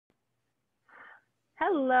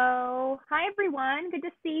Hello. Hi, everyone. Good to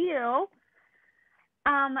see you.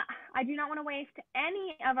 I do not want to waste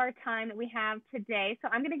any of our time that we have today, so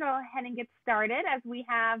I'm going to go ahead and get started as we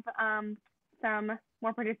have some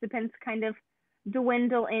more participants kind of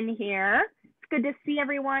dwindle in here. It's good to see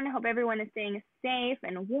everyone. I hope everyone is staying safe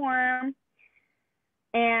and warm.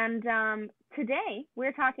 And today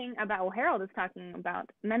we're talking about, well, Harold is talking about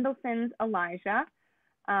Mendelssohn's Elijah,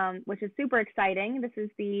 which is super exciting. This is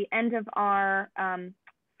the end of our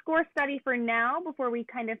score study for now before we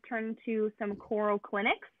kind of turn to some choral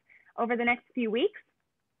clinics over the next few weeks,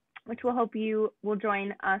 which we'll hope you will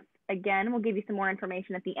join us again. We'll give you some more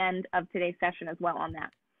information at the end of today's session as well on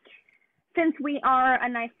that. Since we are a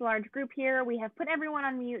nice large group here, we have put everyone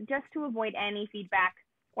on mute just to avoid any feedback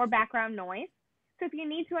or background noise. So if you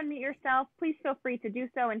need to unmute yourself, please feel free to do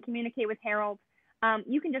so and communicate with Harold.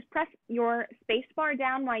 You can just press your space bar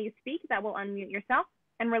down while you speak. That will unmute yourself,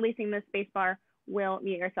 and releasing the space bar will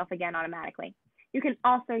mute yourself again automatically. You can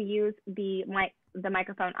also use the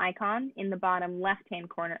microphone icon in the bottom left-hand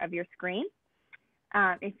corner of your screen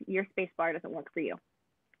if your space bar doesn't work for you.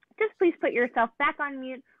 Just please put yourself back on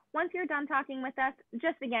mute once you're done talking with us,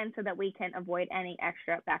 just again so that we can avoid any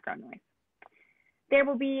extra background noise. There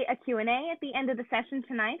will be a Q&A at the end of the session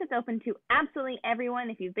tonight that's open to absolutely everyone.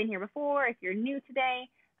 If you've been here before, if you're new today,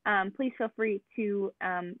 please feel free to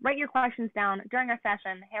write your questions down during our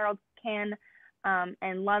session. Harold can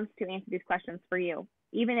and loves to answer these questions for you.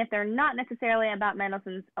 Even if they're not necessarily about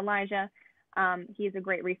Mendelssohn's Elijah, he is a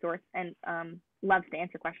great resource and loves to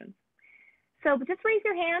answer questions. So just raise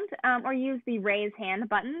your hand or use the raise hand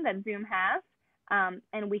button that Zoom has,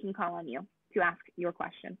 and we can call on you to ask your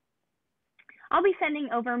question. I'll be sending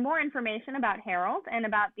over more information about Harold and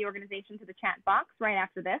about the organization to the chat box right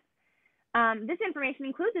after this. This information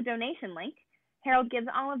includes a donation link. Harold gives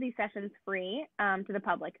all of these sessions free to the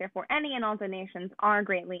public. Therefore, any and all donations are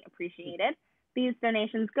greatly appreciated. These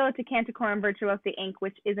donations go to Canticorum Virtuosi, Inc.,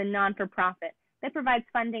 which is a non-for-profit that provides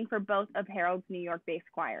funding for both of Harold's New York-based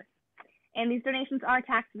choirs. And these donations are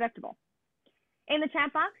tax deductible. In the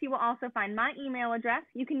chat box, you will also find my email address.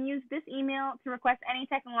 You can use this email to request any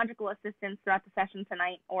technological assistance throughout the session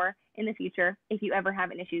tonight or in the future if you ever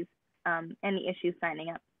have any issues signing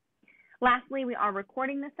up. Lastly, we are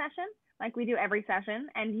recording this session like we do every session,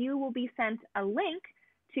 and you will be sent a link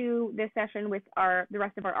to this session with the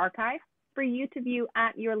rest of our archive for you to view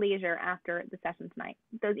at your leisure after the session tonight.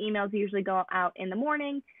 Those emails usually go out in the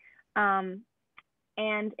morning,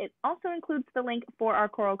 and it also includes the link for our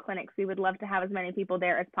choral clinics. We would love to have as many people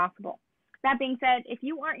there as possible. That being said, if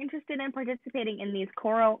you are interested in participating in these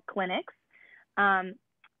choral clinics,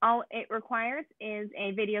 all it requires is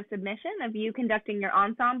a video submission of you conducting your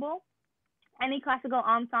ensemble, any classical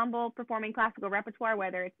ensemble performing classical repertoire,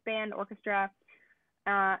 whether it's band, orchestra,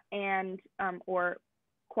 or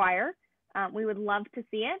choir. We would love to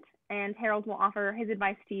see it, and Harold will offer his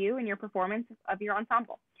advice to you in your performance of your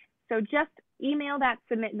ensemble. So just email that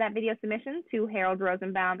video submission to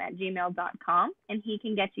haroldrosenbaum@gmail.com, and he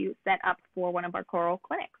can get you set up for one of our choral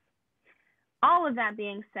clinics. All of that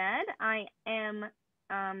being said, I am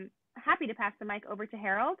happy to pass the mic over to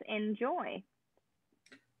Harold. Enjoy.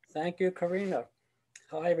 Thank you, Karina.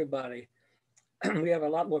 Hi, everybody. We have a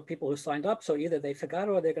lot more people who signed up, so either they forgot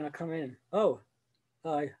or they're going to come in. Oh,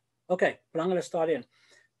 okay, but I'm going to start in.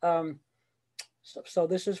 So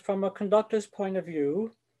this is from a conductor's point of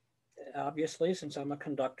view, obviously, since I'm a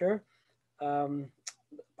conductor,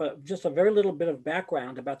 but just a very little bit of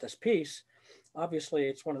background about this piece. Obviously,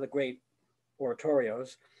 it's one of the great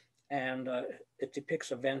oratorios, and it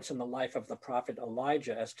depicts events in the life of the prophet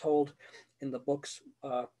Elijah as told in the books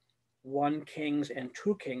 1 Kings and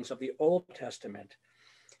 2 Kings of the Old Testament.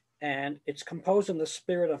 And it's composed in the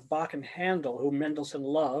spirit of Bach and Handel, who Mendelssohn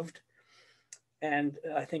loved. And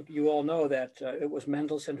I think you all know that it was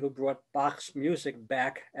Mendelssohn who brought Bach's music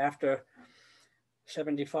back after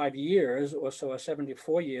 75 years or so, or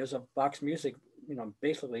 74 years of Bach's music,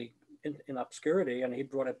 basically in obscurity, and he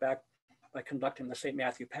brought it back by conducting the St.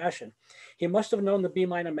 Matthew Passion. He must have known the B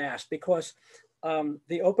minor Mass because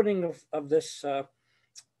the opening of this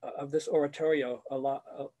oratorio,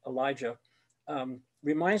 Elijah,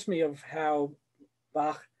 reminds me of how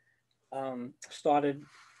Bach started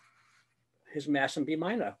his Mass in B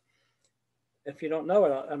minor. If you don't know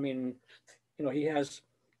it, I mean, he has,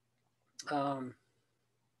 I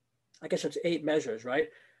guess it's 8 measures,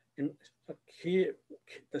 right? And the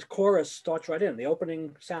chorus starts right in. The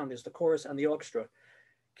opening sound is the chorus and the orchestra.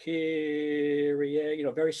 Kyrie,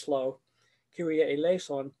 very slow. Kyrie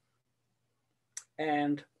eleison.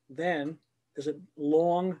 And then there's a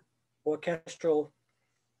long orchestral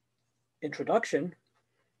introduction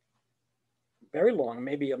very long,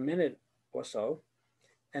 maybe a minute or so.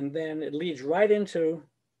 And then it leads right into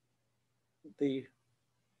the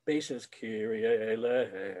basses.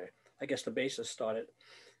 I guess the basses started.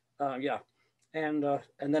 Yeah. And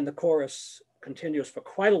then the chorus continues for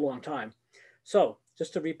quite a long time. So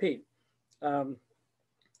just to repeat,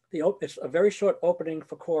 it's a very short opening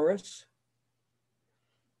for chorus,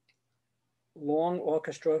 long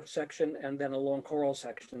orchestra section, and then a long choral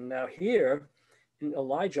section. Now here in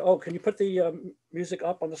Elijah, oh, can you put the music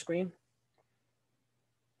up on the screen?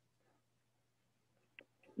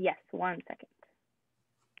 Yes, 1 second.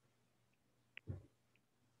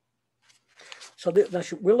 So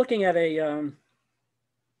we're looking at a,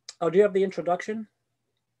 oh, do you have the introduction?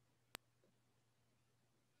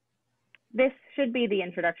 This should be the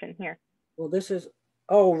introduction here. Well, this is,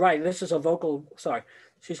 oh, right. This is a vocal, sorry.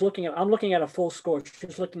 I'm looking at a full score.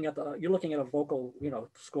 She's looking at you're looking at a vocal,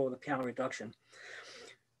 score with a piano reduction.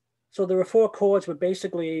 So there are 4 chords, but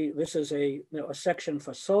basically this is a section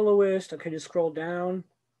for soloist. Can you scroll down?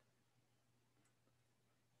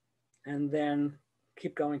 And then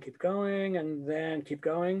keep going, and then keep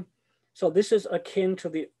going. So this is akin to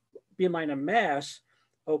the B minor mass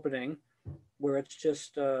opening, where it's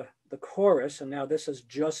just the chorus, and now this is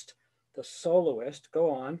just the soloist. Go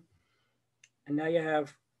on. And now you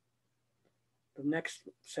have the next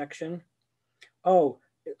section. Oh,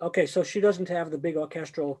 okay, so she doesn't have the big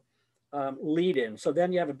orchestral lead in. So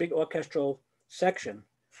then you have a big orchestral section,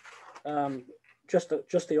 just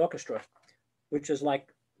the orchestra, which is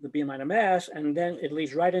like the B minor mass, and then it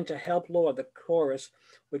leads right into Help Lord, the chorus,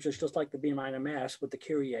 which is just like the B minor mass with the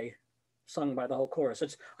Kyrie sung by the whole chorus.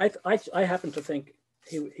 I happen to think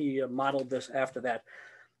he modeled this after that.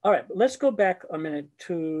 All right, let's go back a minute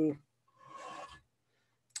to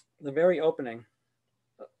the very opening.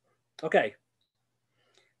 Okay,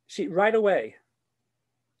 see, right away,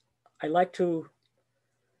 I would like to,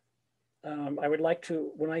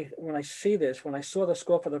 when I see this, when I saw the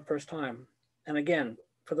score for the first time, and again,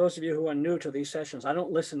 for those of you who are new to these sessions, I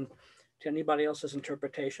don't listen to anybody else's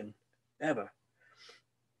interpretation, ever.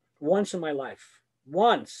 Once in my life,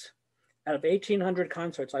 once, out of 1,800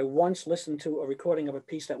 concerts, I once listened to a recording of a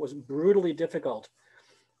piece that was brutally difficult.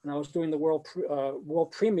 And I was doing the world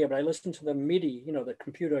premiere, but I listened to the MIDI, the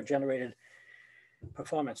computer-generated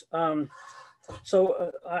performance.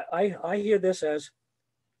 So I hear this as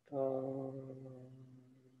dun,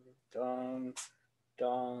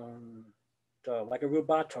 dun, dun, like a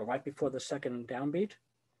rubato right before the second downbeat.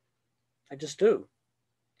 I just do.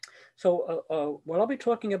 So what I'll be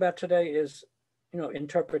talking about today is,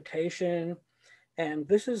 interpretation. And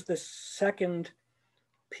this is the second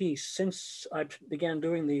piece since I began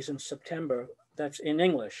doing these in September that's in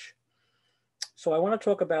English. So I want to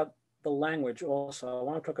talk about the language also. I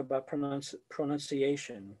want to talk about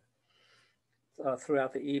pronunciation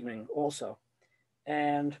throughout the evening also.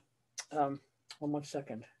 And one more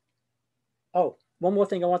second. Oh, one more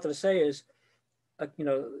thing I wanted to say is,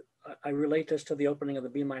 I relate this to the opening of the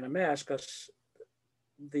B minor mass because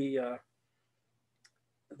the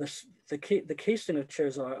key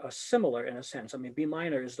signatures are similar in a sense. I mean, B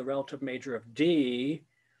minor is the relative major of D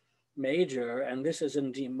major, and this is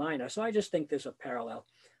in D minor. So I just think there's a parallel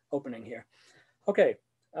opening here. Okay.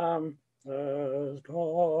 As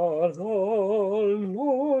God the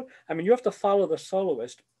Lord. I mean, you have to follow the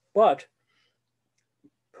soloist, but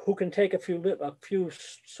who can take a few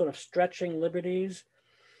sort of stretching liberties.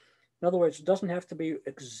 In other words, it doesn't have to be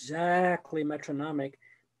exactly metronomic,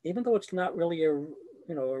 even though it's not really a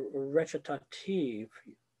recitative,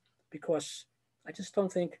 because I just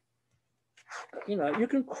don't think, you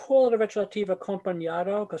can call it a recitative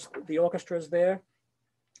accompagnado because the orchestra is there.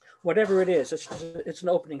 Whatever it is, it's an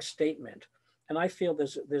opening statement, and I feel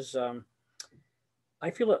I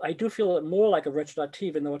do feel it more like a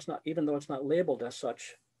recitative, even though it's not labeled as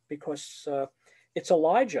such, because it's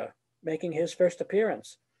Elijah making his first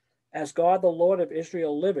appearance. As God, the Lord of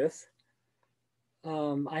Israel liveth.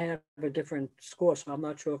 I have a different score, so I'm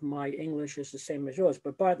not sure if my English is the same as yours,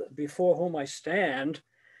 but before whom I stand.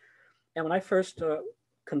 And when I first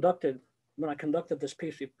conducted this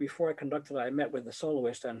piece, before I conducted it, I met with the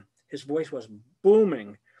soloist, and his voice was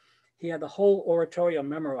booming. He had the whole oratorio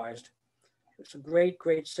memorized. It's a great,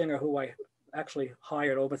 great singer who I actually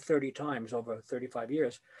hired over 30 times over 35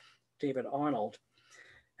 years, David Arnold.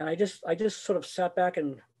 And I just sort of sat back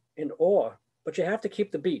in awe, but you have to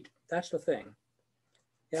keep the beat. That's the thing.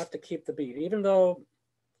 You have to keep the beat, even though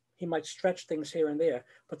he might stretch things here and there.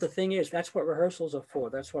 But the thing is, that's what rehearsals are for.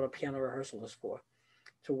 That's what a piano rehearsal is for,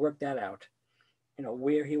 to work that out.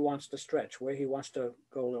 Where he wants to stretch, where he wants to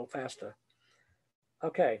go a little faster.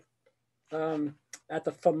 Okay. at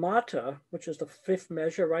the fermata, which is the fifth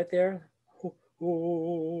measure right there,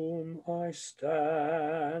 whom I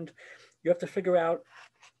stand, you have to figure out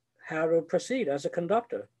how to proceed as a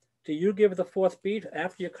conductor. Do you give the fourth beat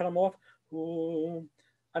after you cut them off?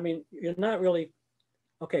 I mean, you're not really,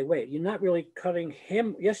 okay, wait, you're not really cutting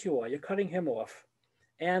him. Yes, you are. You're cutting him off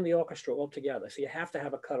and the orchestra all together. So you have to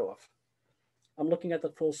have a cutoff. I'm looking at the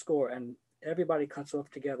full score and everybody cuts off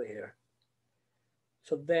together here.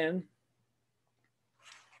 So then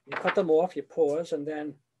you cut them off, you pause, and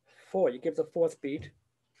then four, you give the fourth beat.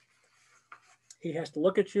 He has to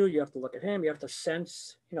look at you, you have to look at him, you have to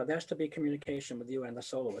sense, you know, there has to be communication with you and the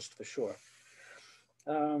soloist for sure.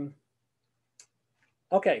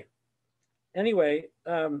 Okay, anyway,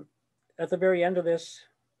 at the very end of this,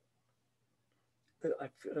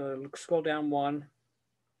 scroll down one.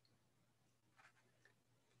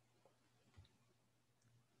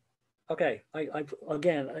 Okay,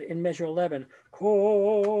 again, in measure 11,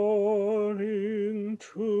 calling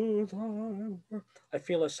to thy, I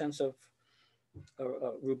feel a sense of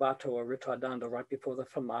rubato or ritardando right before the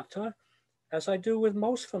fermata, as I do with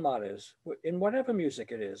most fermatas, in whatever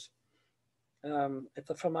music it is. If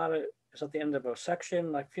the fermata is at the end of a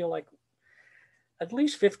section, I feel like at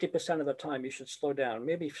least 50% of the time you should slow down,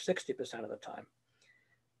 maybe 60% of the time.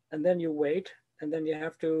 And then you wait, and then you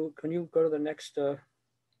have to, can you go to the next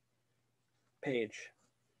page?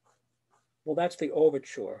 Well, that's the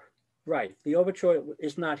overture. Right, the overture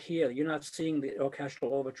is not here. You're not seeing the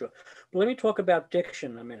orchestral overture. But let me talk about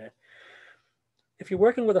diction a minute. If you're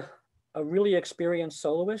working with a really experienced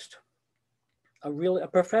soloist, a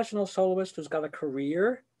professional soloist who's got a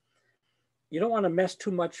career, you don't want to mess too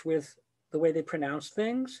much with the way they pronounce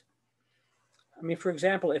things. I mean, for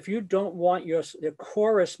example, if you don't want your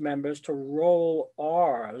chorus members to roll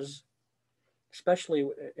R's, especially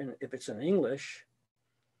if it's in English,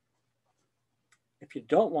 if you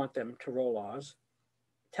don't want them to roll R's,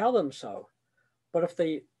 tell them so. But if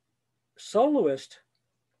the soloist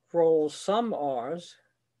rolls some R's,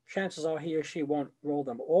 chances are he or she won't roll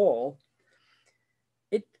them all.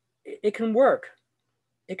 It can work.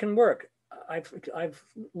 It can work. I've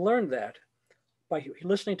learned that by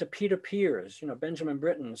listening to Peter Pears, you know, Benjamin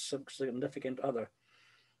Britten's significant other.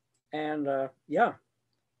 And yeah,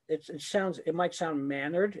 it might sound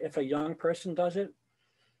mannered if a young person does it,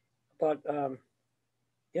 but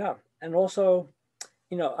yeah. And also,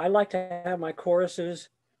 you know, I like to have my choruses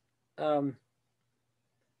sing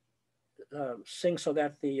so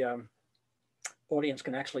that the audience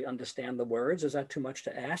can actually understand the words. Is that too much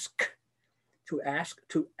to ask? To ask?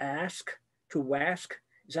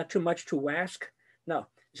 Is that too much to ask? No.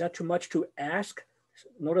 Is that too much to ask?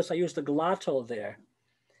 Notice I used the glottal there.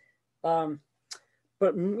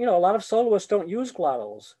 But, you know, a lot of soloists don't use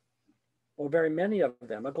glottals, or very many of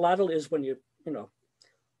them. A glottal is when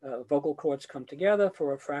vocal cords come together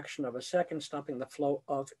for a fraction of a second, stopping the flow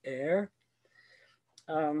of air.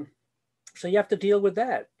 So you have to deal with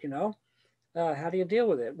that, you know. How do you deal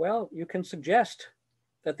with it? Well, you can suggest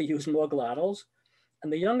that they use more glottals,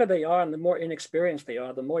 and the younger they are and the more inexperienced they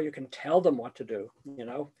are, the more you can tell them what to do. You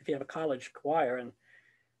know, if you have a college choir and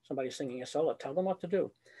somebody's singing a solo, tell them what to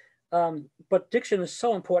do. But diction is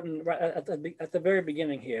so important right at the very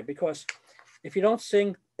beginning here, because if you don't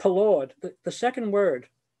sing palord, the second word,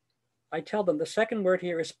 I tell them the second word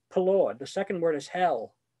here is palord. The second word is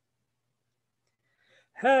hell.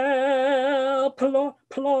 Hell,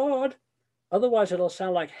 palord. Otherwise, it'll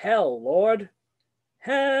sound like hell, Lord.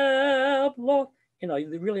 Help, Lord. You know,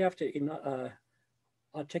 you really have to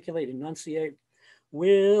articulate, enunciate.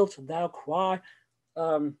 Wilt thou cry?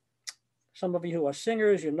 Some of you who are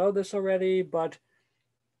singers, you know this already, but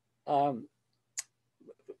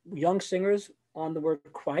young singers on the word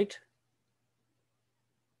quite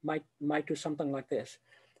might do something like this.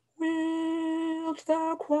 Wilt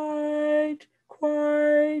thou quite?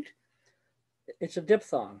 It's a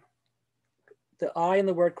diphthong. The I in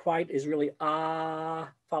the word quite is really ah,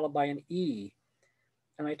 followed by an E.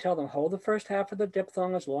 And I tell them, hold the first half of the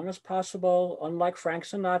diphthong as long as possible, unlike Frank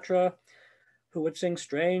Sinatra, who would sing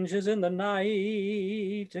strangers in the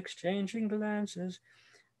night, exchanging glances,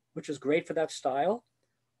 which is great for that style.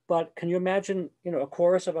 But can you imagine, you know, a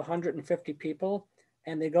chorus of 150 people,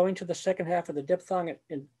 and they're going to the second half of the diphthong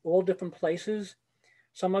in all different places?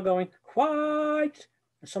 Some are going quite,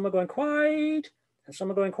 and some are going quite, and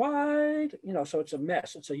some are going quite, you know, so it's a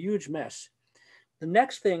mess. It's a huge mess. The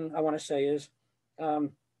next thing I want to say is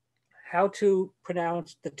how to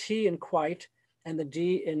pronounce the T in quite and the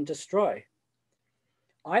D in destroy.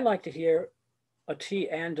 I like to hear a T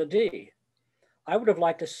and a D. I would have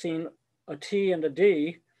liked to seen a T and a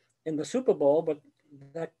D in the Super Bowl, but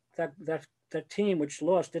that that team which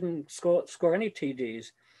lost didn't score any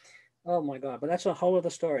TDs. Oh my God! But that's a whole other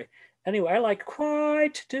story. Anyway, I like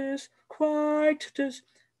quite this.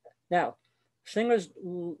 Now, singers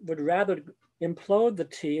would rather implode the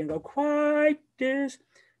T and go quite this,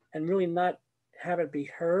 and really not have it be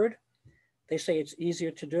heard. They say it's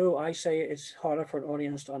easier to do. I say it's harder for an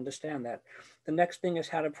audience to understand that. The next thing is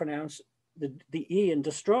how to pronounce the E in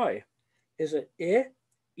destroy. Is it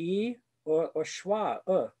E, or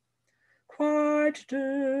schwa, Quite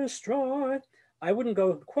destroy. I wouldn't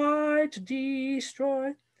go quite destroy.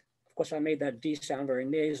 Of course, I made that D sound very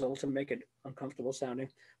nasal to make it uncomfortable sounding,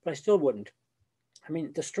 but I still wouldn't. I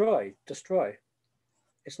mean, destroy.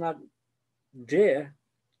 It's not de,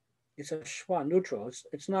 it's a schwa, neutral.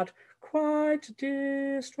 It's not quite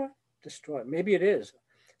destroy. Maybe it is.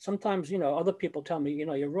 Sometimes, other people tell me,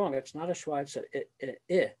 you're wrong. It's not a schwa, it's a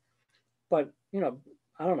I. But,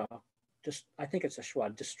 I don't know. I think it's a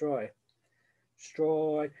schwa, destroy.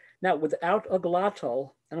 Now, without a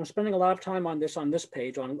glottal, and I'm spending a lot of time on this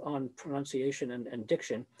page on pronunciation and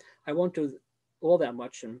diction. I won't do all that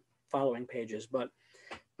much in following pages, but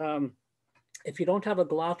if you don't have a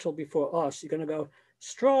glottal before us, you're going to go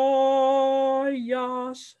stroyas.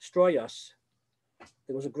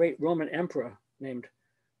 There was a great Roman emperor named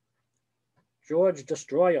George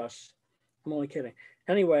Destroyus. I'm only kidding.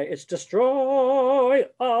 Anyway, it's destroy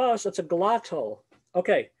us. It's a glottal.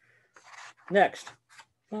 Okay. Next.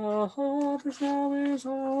 The harvest now is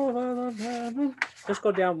over the land. Let's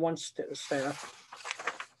go down one staff.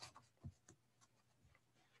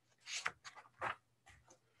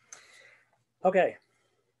 Okay.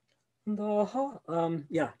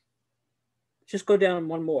 Yeah. Just go down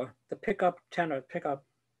one more. The pickup, tenor, pickup.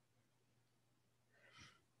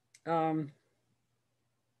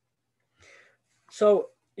 So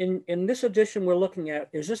in this edition we're looking at,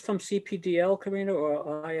 is this from CPDL, Karina,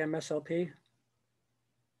 or IMSLP?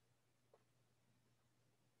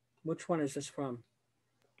 Which one is this from?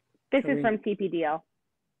 This is from CPDL.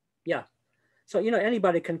 Yeah. So,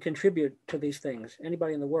 anybody can contribute to these things,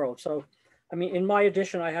 anybody in the world. So, I mean, in my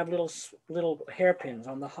edition, I have little hairpins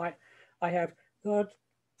on the high. I have the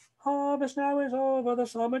harvest now is over, the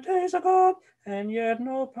summer days are gone, and yet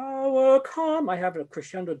no power come. I have a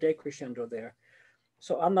crescendo, decrescendo there.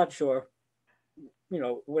 So I'm not sure,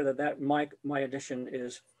 whether that my edition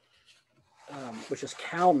is, which is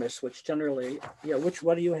Calmus, which generally,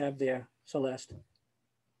 what do you have there, Celeste?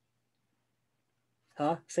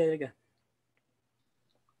 Huh? Say it again.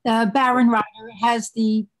 The Baron Rider has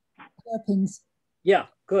the hairpins. Yeah,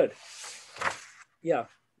 good. Yeah.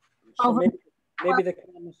 So maybe the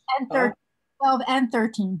Calmus. 12 and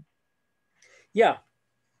 13. Yeah,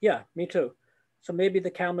 me too. So maybe the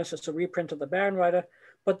Calmus is a reprint of the Baron Rider,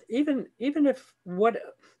 but even if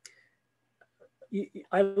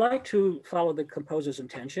I like to follow the composer's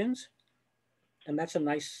intentions, and that's a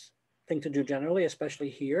nice thing to do generally, especially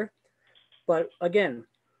here. But again,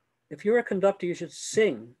 if you're a conductor, you should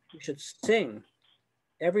sing. You should sing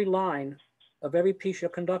every line of every piece you're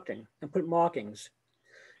conducting and put markings.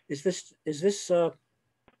 Is this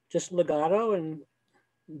just legato and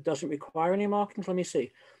doesn't require any markings? Let me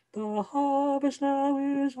see. The harvest now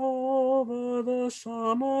is over, the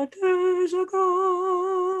summer days are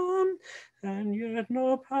gone, and yet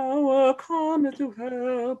no power cometh to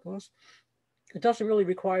help us. It doesn't really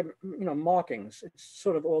require, markings. It's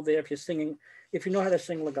sort of all there if you're singing, if you know how to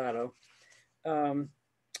sing legato.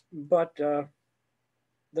 But the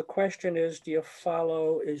question is, do you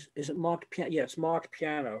follow, is it marked piano? Yeah, it's marked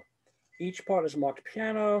piano. Each part is marked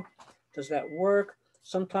piano. Does that work?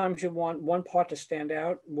 Sometimes you want one part to stand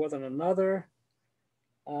out more than another,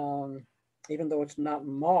 even though it's not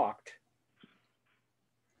marked.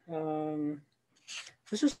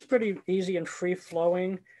 This is pretty easy and free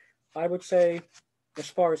flowing. I would say, as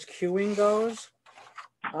far as cueing goes,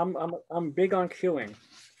 I'm big on cueing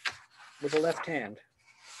with the left hand.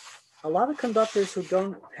 A lot of conductors who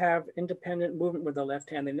don't have independent movement with the left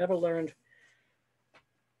hand, they never learned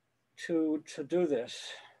to do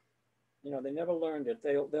this. They never learned it.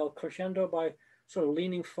 They'll crescendo by sort of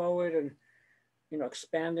leaning forward and,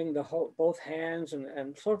 expanding both hands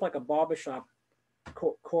and sort of like a barbershop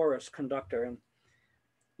chorus conductor. And,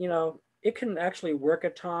 it can actually work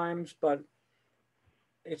at times, but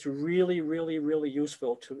it's really, really, really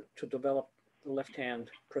useful to develop the left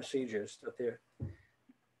hand procedures that they're,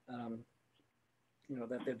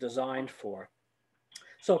 that they're designed for.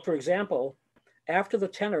 So for example, after the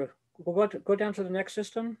tenor, we'll go down to the next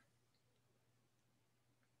system.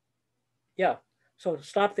 Yeah, so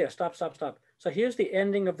stop there, stop. So here's the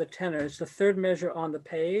ending of the tenor. It's the third measure on the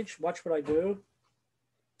page. Watch what I do.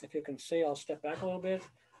 If you can see, I'll step back a little bit.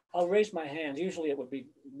 I'll raise my hands. Usually it would be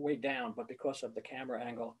way down, but because of the camera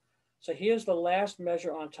angle. So here's the last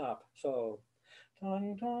measure on top. So,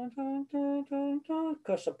 dun, dun, dun, dun, dun,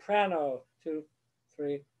 dun, soprano, 2,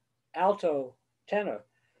 3, alto, tenor.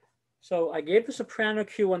 So I gave the soprano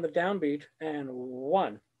cue on the downbeat, and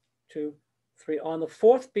 1, 2, 3. On the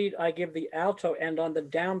fourth beat, I give the alto, and on the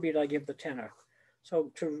downbeat, I give the tenor.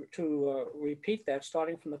 So to repeat that,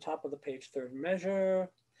 starting from the top of the page, third measure,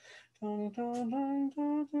 dun, dun, dun,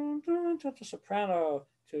 dun, dun, dun, dun, to soprano,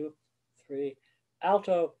 2, 3,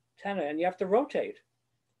 alto, tenor, and you have to rotate.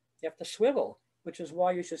 You have to swivel, which is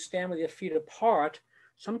why you should stand with your feet apart.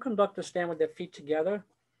 Some conductors stand with their feet together,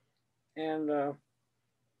 and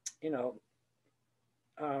you know,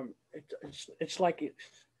 it's like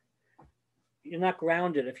you're not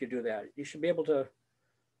grounded if you do that. You should be able to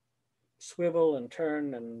swivel and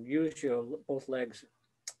turn and use your both legs.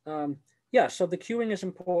 Yeah, so the cueing is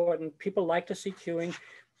important. People like to see cueing.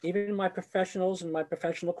 Even my professionals in my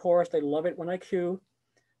professional chorus, they love it when I cue.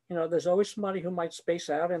 You know, there's always somebody who might space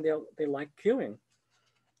out and they like cueing.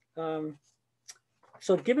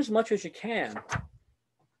 So give as much as you can.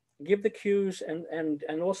 Give the cues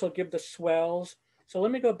and also give the swells. So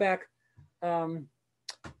let me go back.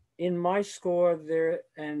 In my score there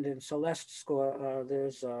and in Celeste's score,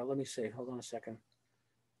 there's, let me see, hold on a second.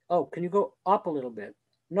 Oh, can you go up a little bit?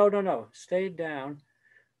 No, stay down.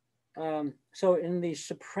 So in the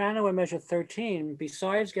soprano in measure 13,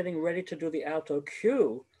 besides getting ready to do the alto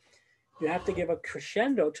cue, you have to give a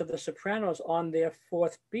crescendo to the sopranos on their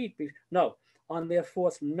fourth beat. No, on their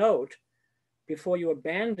fourth note before you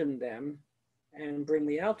abandon them and bring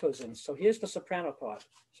the altos in. So here's the soprano part.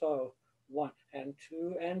 So 1 and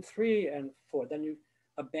 2 and 3 and 4. Then you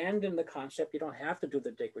abandon the concept. You don't have to do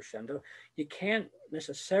the decrescendo. You can't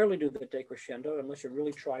necessarily do the decrescendo unless you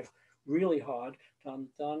really try really hard. Dun,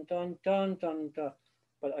 dun, dun, dun, dun, dun.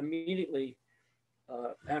 But immediately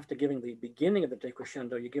after giving the beginning of the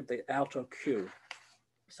decrescendo, you give the alto cue.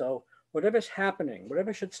 So whatever's happening,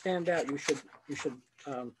 whatever should stand out, you should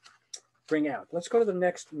bring out. Let's go to the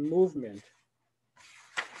next movement.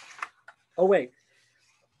 Oh, wait.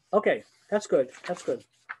 Okay, that's good. That's good.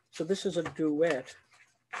 So this is a duet.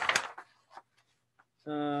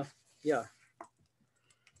 Yeah.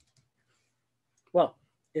 Well,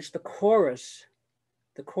 it's the chorus.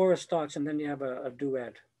 The chorus starts and then you have a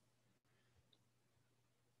duet.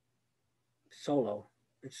 Solo.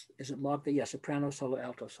 Is it marked there? Yeah, soprano solo,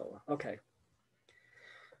 alto solo. Okay.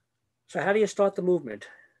 So how do you start the movement?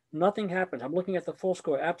 Nothing happens. I'm looking at the full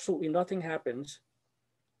score. Absolutely nothing happens.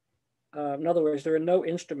 In other words, there are no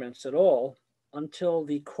instruments at all until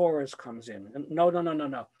the chorus comes in. And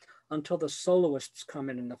no. Until the soloists come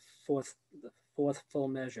in the fourth full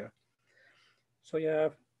measure. So you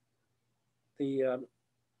have the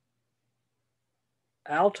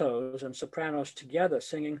altos and sopranos together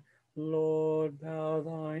singing, Lord, bow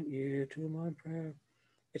thine ear to my prayer.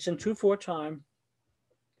 It's in 2/4 time,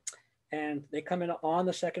 and they come in on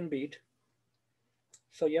the second beat.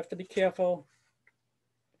 So you have to be careful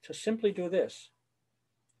to simply do this.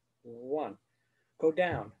 1, go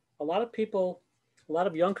down. A lot of people, a lot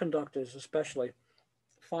of young conductors especially,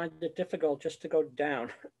 find it difficult just to go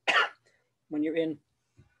down. When you're in,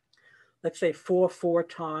 let's say 4/4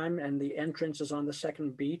 time and the entrance is on the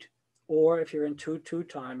second beat, or if you're in 2/2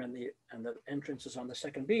 time and the entrance is on the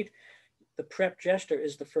second beat, the prep gesture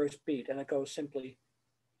is the first beat and it goes simply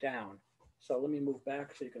down. So let me move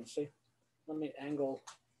back so you can see. Let me angle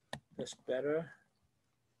this better.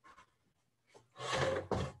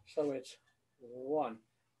 So it's 1,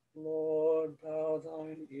 Lord, bow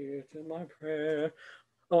thine ear to my prayer.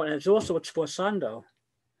 Oh, and it's forzando.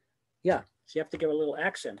 Yeah, so you have to give a little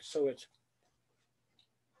accent. So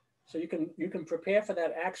you can prepare for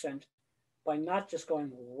that accent by not just going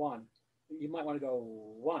 1. You might want to go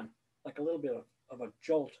 1, like a little bit of a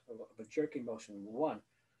jolt, of a jerking motion. 1,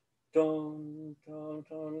 dun, dun,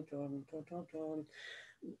 dun, dun, dun, dun, dun.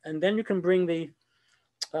 And then you can bring the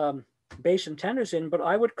bass and tenors in, but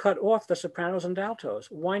I would cut off the sopranos and altos.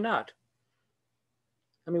 Why not?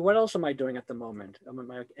 I mean, what else am I doing at the moment?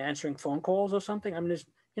 Am I answering phone calls or something? I mean,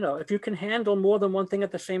 you know, if you can handle more than one thing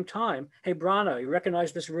at the same time. Hey, Brana, you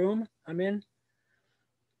recognize this room I'm in?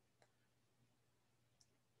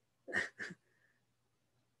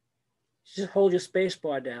 Just hold your space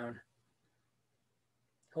bar down.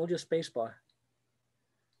 Hold your space bar.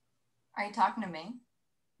 Are you talking to me?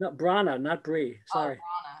 No, Brana, not Bree. Sorry.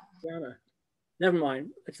 Oh, Brana. Brana. Never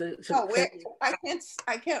mind.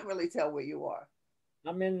 I can't really tell where you are.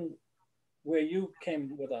 I'm in where you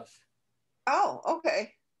came with us. Oh,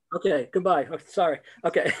 okay. Okay, goodbye. Oh, sorry.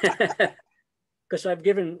 Okay. because I've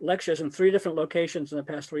given lectures in 3 different locations in the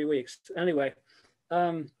past 3 weeks. Anyway,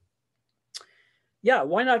 yeah,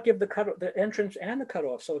 why not give the entrance and the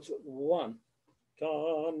cutoff? So it's 1,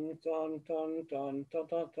 dun, dun, dun, dun, dun,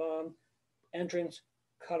 dun, dun, entrance,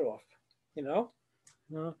 cutoff, you know?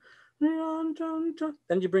 Dun, dun, dun.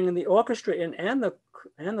 Then you bring in the orchestra in and the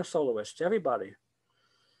soloists, everybody.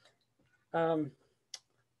 The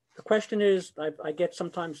question is, I get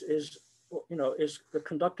sometimes is, you know, is the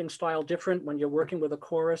conducting style different when you're working with a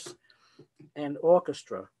chorus and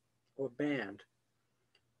orchestra or band?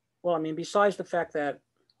 Well, I mean, besides the fact that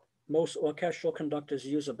most orchestral conductors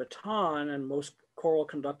use a baton and most choral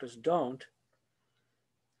conductors don't,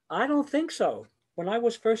 I don't think so. When I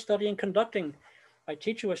was first studying conducting, my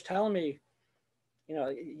teacher was telling me, you know,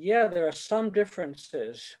 yeah, there are some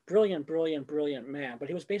differences. Brilliant, brilliant, brilliant man, but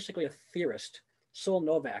he was basically a theorist. Saul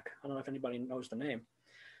Novak, I don't know if anybody knows the name.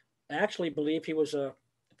 I actually believe he was if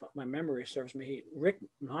my memory serves me, Rick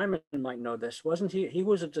Hyman might know this, wasn't he? He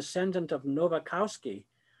was a descendant of Nowakowski.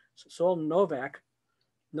 Saul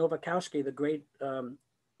Nowakowski, the great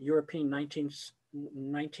European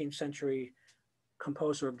 19th century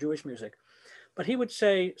composer of Jewish music. But he would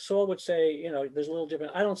say, Saul would say, you know, there's a little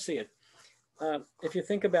different. I don't see it. If you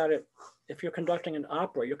think about it, if you're conducting an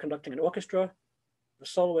opera, you're conducting an orchestra, the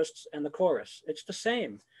soloists, and the chorus. It's the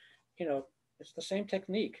same, you know, it's the same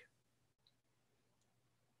technique.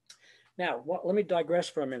 Now, let me digress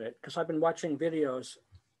for a minute, because I've been watching videos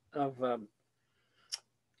of,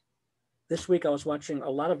 this week I was watching a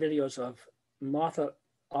lot of videos of Martha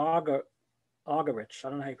Argerich. I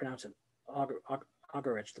don't know how you pronounce it.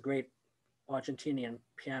 Argerich, the great Argentinian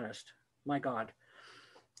pianist. My God.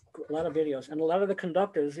 A lot of videos. And a lot of the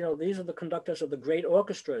conductors, you know, these are the conductors of the great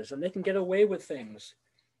orchestras, and they can get away with things.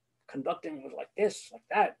 Conducting was like this, like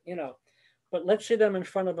that, you know. But let's see them in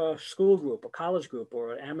front of a school group, a college group,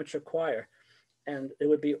 or an amateur choir, and it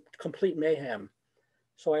would be complete mayhem.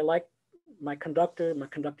 So I like my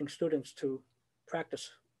conducting students to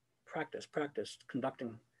practice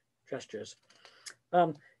conducting gestures.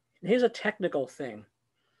 Here's a technical thing.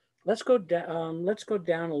 Let's go down. Let's go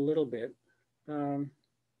down a little bit.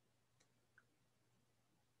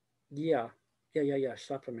 Yeah.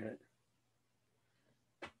 Stop for a minute.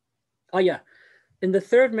 Oh yeah, in the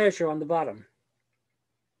 3rd measure on the bottom.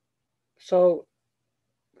 So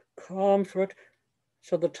comfort.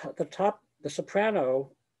 So the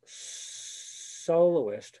soprano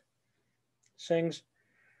soloist sings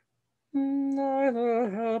neither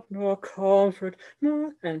help nor comfort,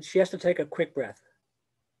 and she has to take a quick breath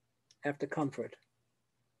after comfort.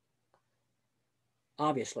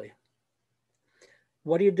 Obviously.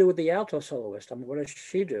 What do you do with the alto soloist? I mean, what does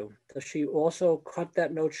she do? Does she also cut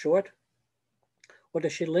that note short? Or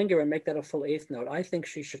does she linger and make that a full 8th note? I think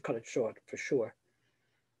she should cut it short, for sure.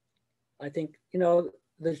 I think, you know,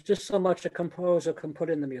 there's just so much a composer can put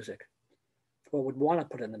in the music, or would want to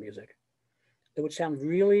put in the music. It would sound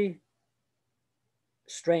really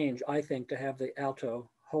strange, I think, to have the alto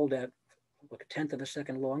hold that like a 1/10 of a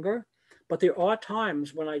second longer. But there are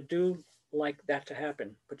times when I do like that to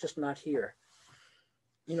happen, but just not here.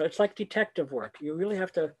 You know, it's like detective work. You really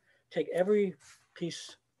have to take every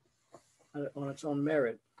piece on its own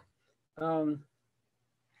merit.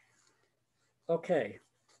 Okay,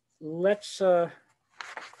 let's go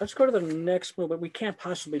to the next movement. We can't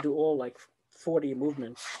possibly do all like 40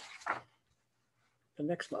 movements. The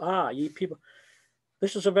next, ye people.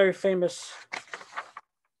 This is a very famous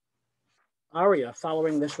aria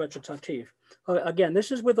following this recitative. Again,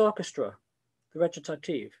 this is with orchestra, the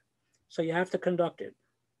recitative. So you have to conduct it.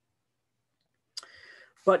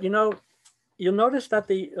 But you know, you'll notice that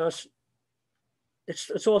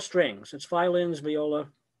it's all strings. It's violins,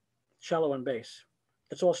 viola, cello, and bass.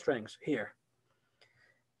 It's all strings here.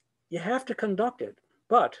 You have to conduct it,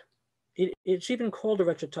 but it's even called a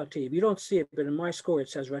recitative. You don't see it, but in my score it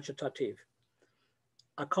says recitative.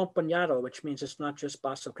 Accompagnato, which means it's not just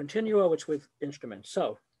basso continuo, it's with instruments.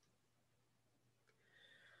 So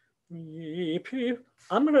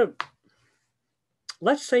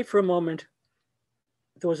let's say for a moment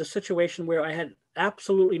there was a situation where I had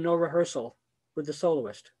absolutely no rehearsal with the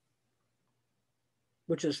soloist,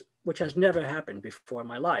 which has never happened before in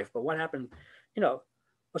my life. But what happened, you know,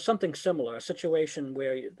 was something similar, a situation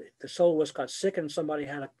where the soloist got sick and somebody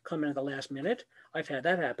had to come in at the last minute. I've had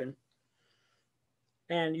that happen.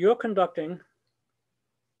 And you're conducting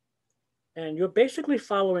and you're basically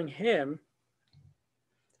following him,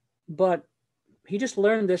 but he just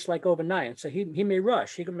learned this like overnight. So he may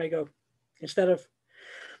rush. He may go, instead of,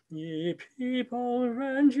 ye people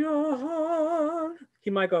rend your heart, he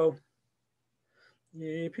might go,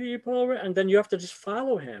 ye people, and then you have to just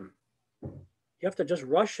follow him. you have to just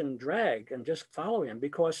rush and drag and just follow him,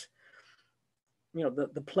 because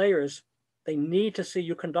the players, they need to see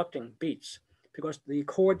you conducting beats, because the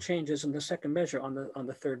chord changes in the second measure on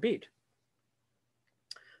the third beat.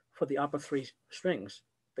 For the upper three strings,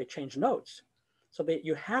 they change notes. So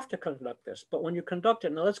you have to conduct this. But when you conduct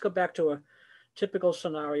it, now let's go back to a typical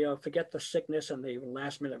scenario, forget the sickness and the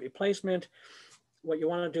last minute replacement. What you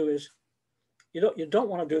want to do is, you don't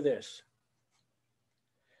want to do this.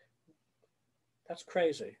 That's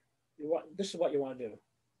crazy. This is what you want to do.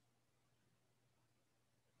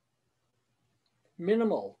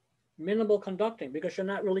 Minimal conducting, because you're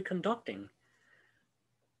not really conducting.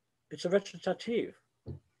 It's a recitative.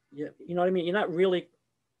 You know what I mean? You're not really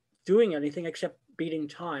doing anything except beating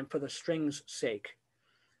time for the string's sake.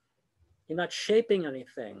 You're not shaping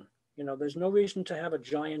anything. There's no reason to have a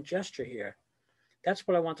giant gesture here. That's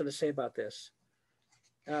what I wanted to say about this.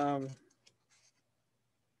 Yeah.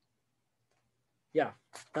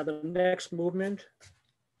 Now the next movement.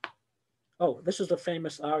 Oh, this is the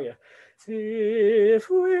famous aria. If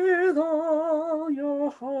with all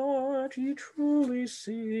your heart you truly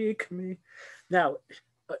seek me. Now,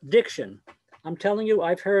 diction. I'm telling you,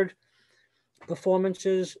 I've heard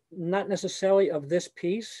performances, not necessarily of this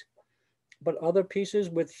piece, but other pieces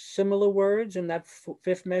with similar words in that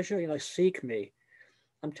fifth measure, seek me.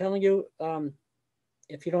 I'm telling you,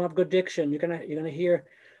 if you don't have good diction, you're gonna hear,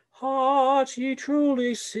 hearts ye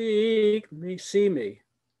truly seek me, see me.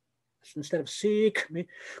 Instead of seek me,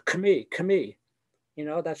 me.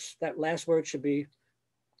 That last word should be.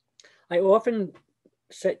 I often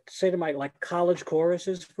say to my college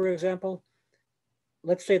choruses, for example,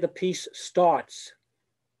 let's say the piece starts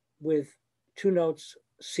with two notes,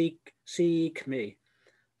 seek me.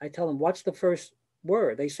 I tell them, what's the first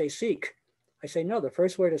word? They say seek. I say, no, the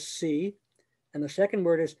first word is see, and the second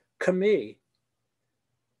word is me.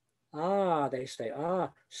 Ah, they say,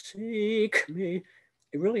 seek me.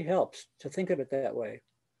 It really helps to think of it that way.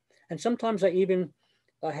 And sometimes I even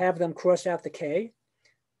have them cross out the K.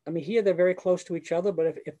 I mean, here they're very close to each other,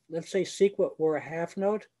 but if let's say seek were a half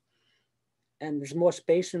note and there's more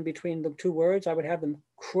space in between the two words, I would have them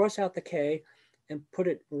cross out the K and put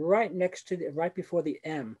it right next to right before the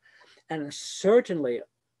M. And certainly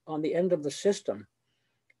on the end of the system,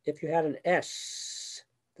 if you had an S,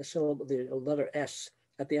 the letter S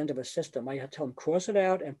at the end of a system, I had to tell them cross it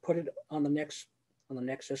out and put it on the next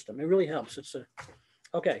system. It really helps.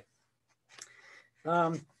 Okay.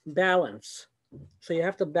 Balance. So you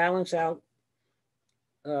have to balance out,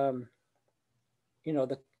 the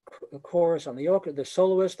chorus on the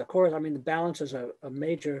soloist, the chorus. I mean, the balance is a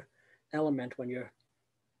major element when you're,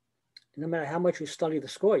 no matter how much you study the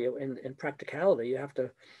score, in practicality, you have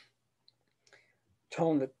to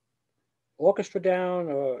tone the orchestra down,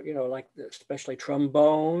 or, especially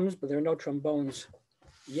trombones, but there are no trombones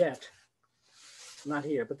yet. Not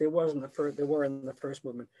here, but there were in the first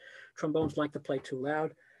movement. Trombones like to play too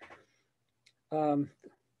loud. There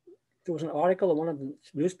was an article in one of the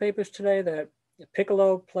newspapers today that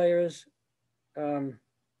piccolo players in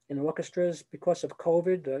orchestras, because of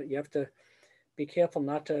COVID, you have to be careful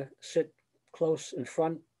not to sit close in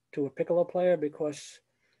front to a piccolo player, because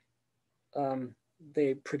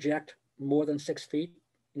they project more than 6 feet,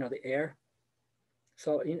 the air.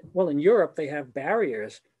 So, in Europe, they have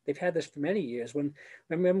barriers. They've had this for many years.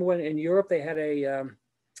 Remember when in Europe they had a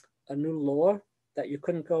new law that you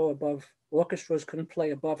couldn't go above, orchestras couldn't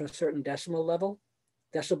play above a certain decibel level.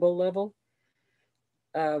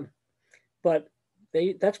 But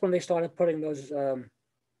that's when they started putting those, or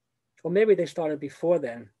maybe they started before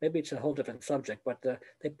then. Maybe it's a whole different subject, but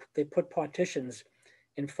they put partitions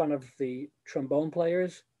in front of the trombone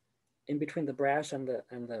players, in between the brass and the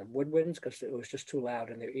woodwinds, because it was just too loud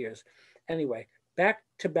in their ears. Anyway, back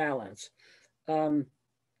to balance. You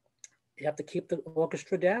have to keep the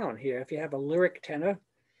orchestra down here. If you have a lyric tenor,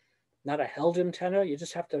 not a held in tenor, you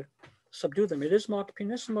just have to subdue them. It is marked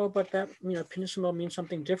pianissimo, but that, pianissimo means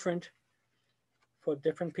something different for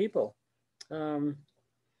different people. Now,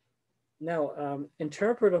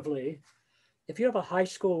 interpretively, if you have a high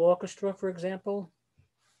school orchestra, for example,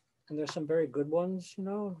 and there's some very good ones,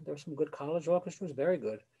 there's some good college orchestras, very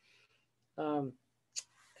good.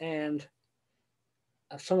 And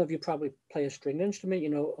some of you probably play a stringed instrument, you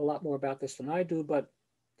know a lot more about this than I do, but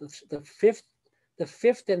the fifth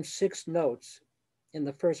and sixth notes in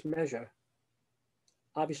the first measure,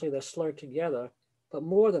 obviously they're slurred together, but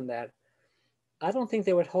more than that, I don't think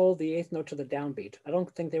they would hold the eighth note to the downbeat. I don't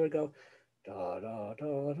think they would go da da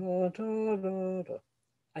da da da da da.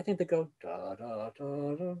 I think they go da da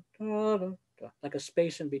da da da da, like a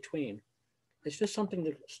space in between. It's just something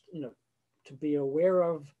to to be aware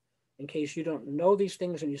of in case you don't know these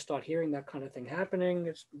things and you start hearing that kind of thing happening,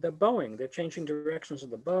 it's the bowing. They're changing directions of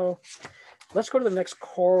the bow. Let's go to the next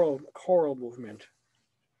choral movement.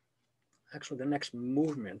 Actually, the next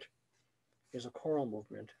movement is a choral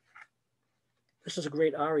movement. This is a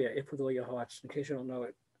great aria, If With All Your Hearts, in case you don't know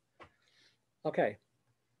it. Okay.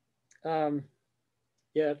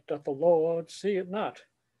 Yet doth the Lord see it not.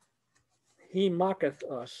 He mocketh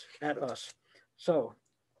us at us. So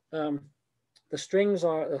the strings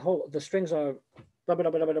are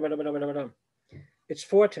it's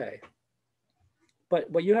forte. But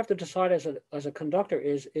what you have to decide as a conductor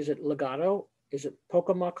is it legato, is it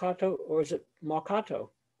polka marcato, or is it marcato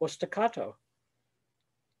or staccato?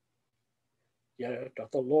 Yet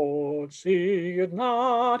doth the Lord see it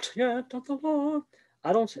not, yet doth the Lord.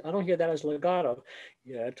 I don't hear that as legato.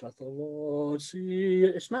 Yet doth the Lord see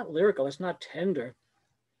it. It's not lyrical, it's not tender.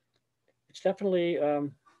 It's definitely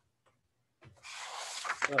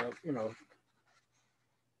you know,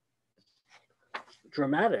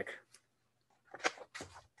 dramatic.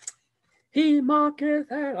 He mocketh.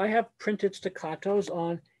 I have printed staccatos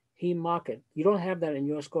on he mocketh. You don't have that in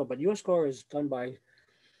your score, but your score is done by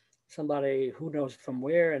somebody who knows from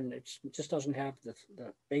where, and it just doesn't have the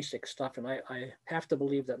basic stuff. And I have to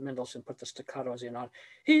believe that Mendelssohn put the staccatos in on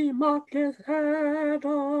he mocketh at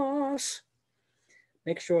us.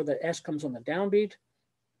 Make sure that S comes on the downbeat.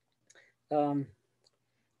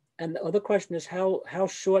 And the other question is how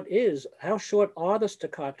short are the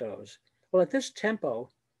staccatos? Well, at this tempo,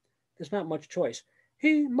 there's not much choice.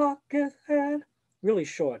 He mocketh at, really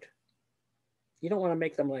short. You don't want to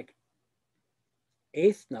make them like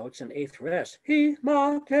eighth notes and eighth rest. He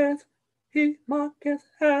mocketh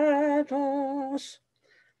at us.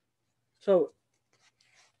 So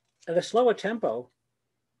at a slower tempo,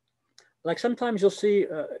 like sometimes you'll see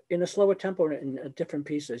in a slower tempo in different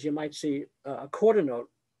pieces, you might see a quarter note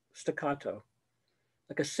staccato,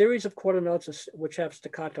 like a series of quarter notes which have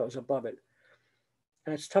staccatos above it.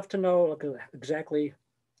 And it's tough to know like, exactly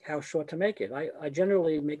how short to make it. I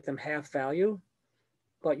generally make them half value,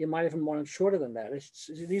 but you might even want it shorter than that.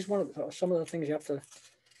 These some of the things you have to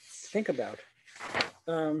think about.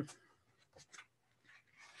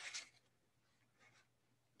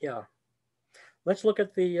 Yeah, let's look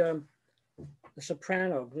at the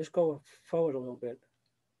soprano. Let's go forward a little bit.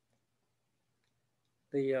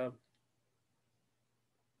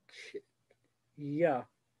 Yeah,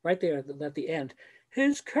 right there at the end.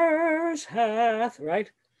 His curse hath,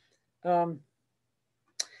 right?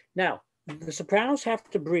 Now, the sopranos have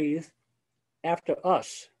to breathe after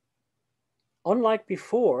us. Unlike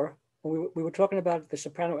before, when we were talking about the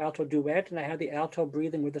soprano-alto duet, and I had the alto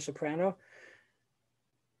breathing with the soprano,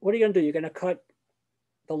 what are you going to do? You're going to cut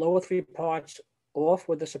the lower three parts off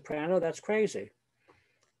with the soprano? That's crazy.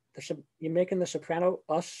 You're making the soprano,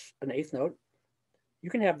 us, an eighth note. You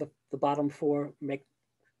can have the bottom four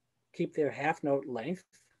keep their half note length.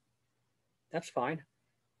 That's fine.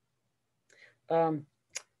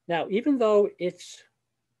 Now, even though it's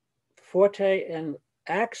forte and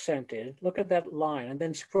accented, look at that line and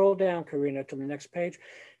then scroll down, Karina, to the next page.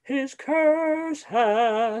 His curse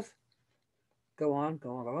hath, go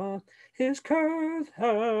on. His curse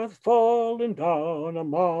hath fallen down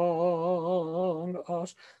among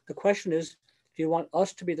us. The question is, do you want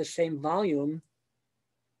us to be the same volume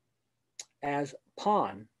as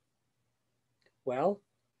pawn? Well,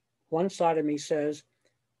 one side of me says,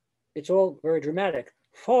 it's all very dramatic.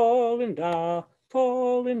 Falling down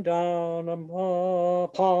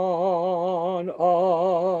upon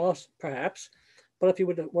us, perhaps. But if you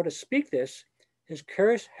were to speak this, his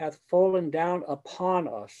curse hath fallen down upon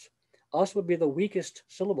us. Us would be the weakest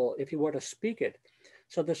syllable if you were to speak it.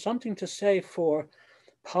 So there's something to say for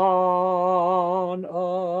upon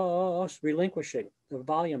us, relinquishing the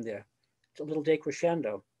volume there. It's a little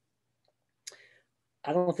decrescendo.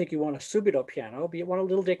 I don't think you want a subito piano, but you want a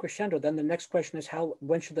little decrescendo. Then the next question is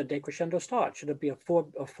when should the decrescendo start? Should it be a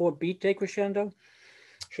four beat decrescendo?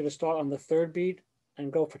 Should it start on the third beat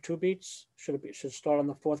and go for 2 beats? Should it start on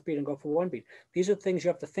the fourth beat and go for 1 beat? These are things you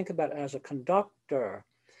have to think about as a conductor.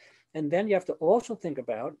 And then you have to also think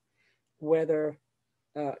about whether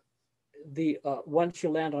once you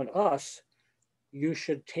land on us, you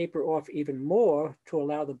should taper off even more to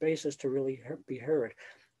allow the basses to really be heard.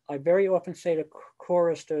 I very often say to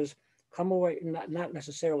choristers, come away, not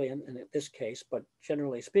necessarily in this case, but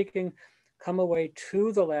generally speaking, come away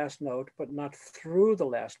to the last note, but not through the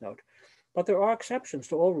last note. But there are exceptions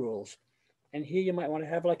to all rules. And here you might want to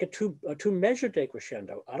have like a two measure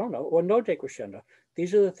decrescendo, I don't know, or no decrescendo.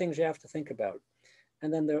 These are the things you have to think about.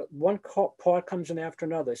 And then one part comes in after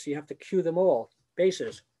another. So you have to cue them all.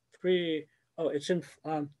 Basses, 3, oh, it's in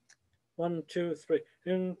 1, 2, 3,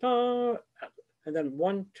 and then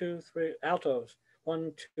 1, 2, 3, altos,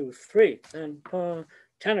 1, 2, 3, and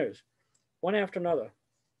tenors, one after another.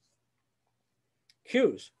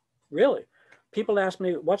 Cues, really. People ask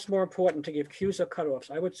me, what's more important to give cues or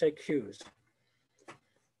cutoffs? I would say cues,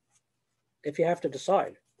 if you have to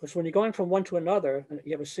decide. Because when you're going from one to another, and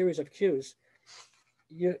you have a series of cues,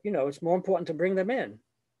 you know, it's more important to bring them in,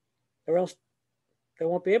 or else they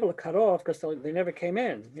won't be able to cut off because they never came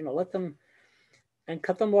in. You know, let them, and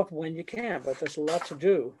cut them off when you can, but there's a lot to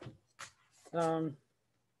do. Yeah,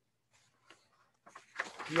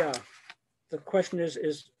 the question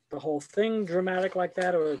is the whole thing dramatic like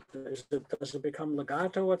that, or does it become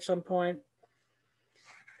legato at some point?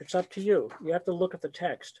 It's up to you. You have to look at the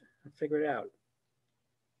text and figure it out.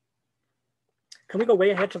 Can we go way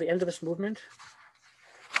ahead to the end of this movement?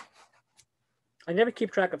 I never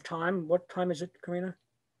keep track of time. What time is it, Karina?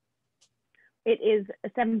 It is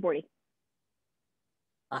 7:40.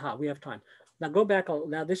 Aha, we have time. Now go back.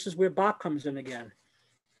 Now this is where Bach comes in again.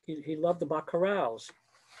 He loved the Bach chorales,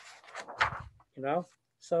 you know?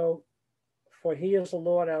 So, for he is the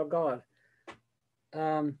Lord our God.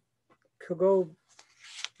 Could go,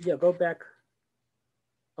 yeah, go back.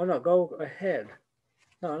 Oh no, go ahead.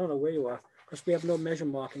 No, I don't know where you are because we have no measure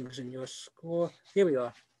markings in your score. Here we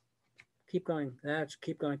are. Keep going. That's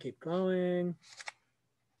keep going, keep going.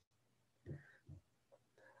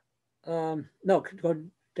 No, go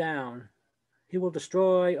down. He will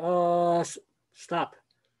destroy us. Stop.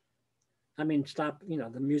 I mean, stop, you know,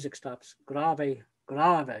 the music stops. Grave,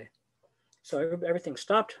 grave. So everything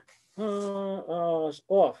stopped.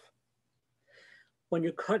 Off. When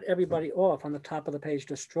you cut everybody off on the top of the page,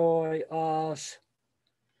 destroy us,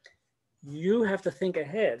 you have to think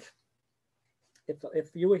ahead.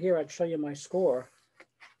 If you were here, I'd show you my score.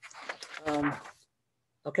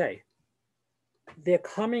 Okay. They're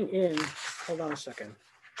coming in. Hold on a second.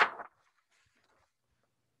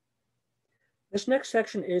 This next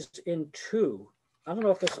section is in 2. I don't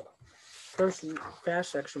know if this first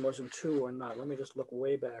fast section was in 2 or not. Let me just look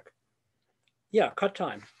way back. Yeah, cut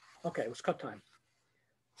time. Okay, it was cut time.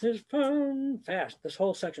 This is fun, fast. This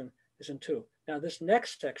whole section is in 2. Now this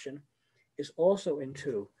next section is also in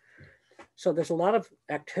 2. So there's a lot of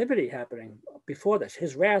activity happening before this.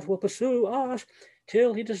 His wrath will pursue us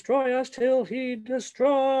till he destroy us, till he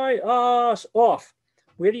destroy us. Off.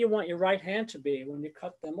 Where do you want your right hand to be when you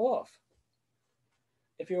cut them off?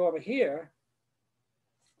 If you're over here,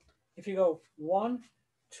 if you go 1,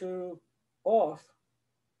 2, off,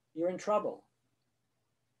 you're in trouble.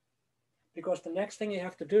 Because the next thing you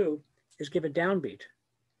have to do is give a downbeat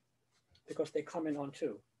because they come in on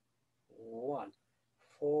 2. 1,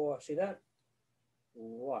 4, see that?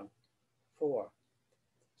 1, 4.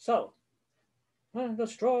 So,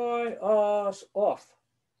 destroy us, off.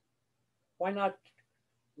 Why not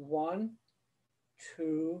 1,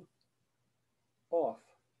 2, off?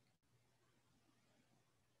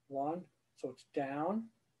 1, so it's down.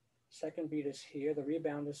 Second beat is here, the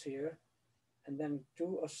rebound is here. And then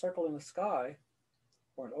do a circle in the sky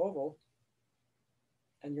or an oval,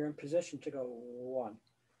 and you're in position to go 1.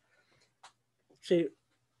 See,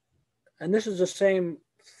 and this is the same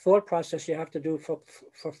thought process you have to do for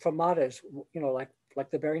fermatas, you know,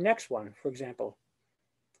 like the very next one, for example.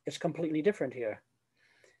 It's completely different here.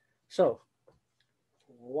 So,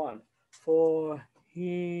 1, for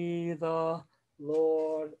he the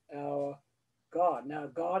Lord our God. Now,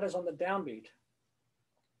 God is on the downbeat.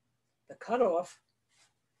 The cutoff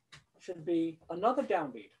should be another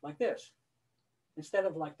downbeat, like this. Instead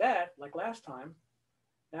of like that, like last time,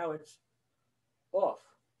 now it's off.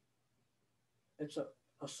 It's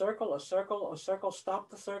a circle, a circle, a circle, stop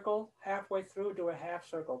the circle, halfway through, do a half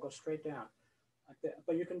circle, go straight down. Like that.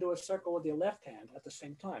 But you can do a circle with your left hand at the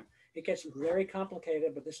same time. It gets very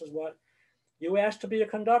complicated, but this is what you asked to be a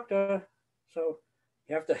conductor. So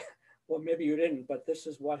you have to, well, maybe you didn't, but this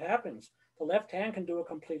is what happens. The left hand can do a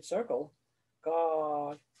complete circle,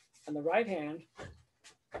 God, and the right hand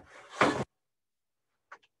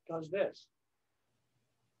does this.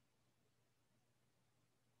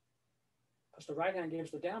 Because the right hand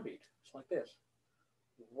gives the downbeat. It's like this,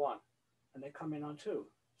 1, and they come in on 2.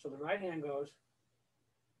 So the right hand goes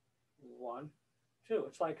 1, 2.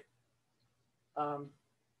 It's like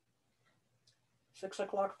 6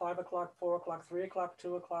 o'clock, 5 o'clock, 4 o'clock, 3 o'clock,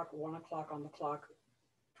 2 o'clock, 1 o'clock on the clock,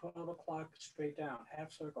 12 o'clock, straight down,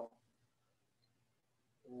 half circle.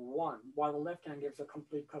 1, while the left hand gives a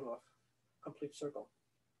complete cutoff, complete circle.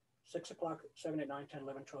 6 o'clock, 7, 8, 9, 10,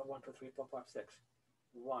 11, 12, 1, 2, 3, 4, 5, 6.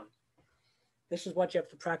 1. This is what you have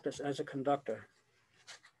to practice as a conductor,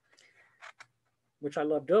 which I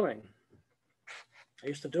love doing. I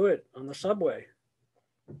used to do it on the subway.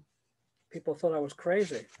 People thought I was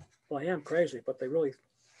crazy. Well, I am crazy, but they would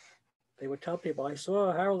tell people, I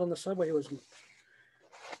saw Harold on the subway.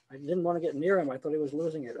 I didn't want to get near him. I thought he was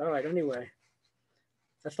losing it. All right, anyway.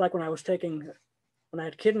 That's like when I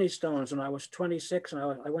had kidney stones and I was 26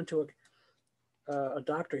 and I went to a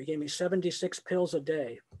doctor. He gave me 76 pills a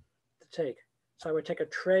day to take. So I would take an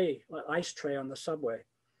ice tray on the subway.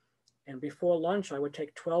 And before lunch, I would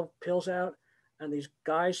take 12 pills out. And these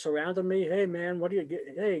guys surrounded me. Hey, man, what do you get?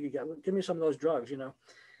 Hey, give me some of those drugs, you know.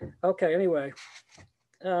 Okay, anyway.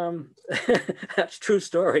 That's a true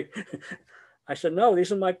story. I said, no,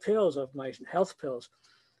 these are my pills, of my health pills.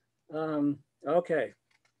 Okay.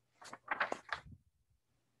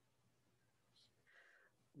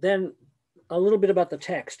 Then a little bit about the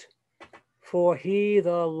text. For he,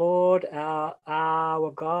 the Lord,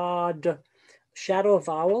 our God, shadow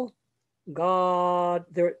vowel, God,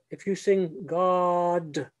 there, if you sing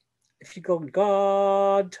God, if you go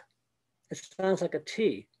God, it sounds like a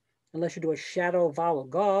T, unless you do a shadow vowel.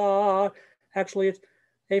 God, actually it's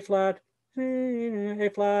A flat,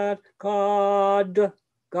 God,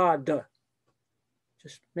 God.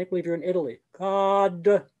 Just make believe you're in Italy.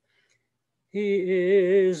 God, he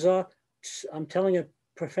is, I'm telling you,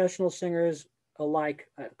 professional singers alike,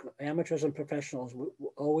 amateurs and professionals,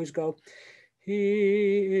 always go,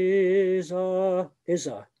 he is a.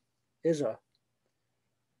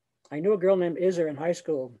 I knew a girl named Izza in high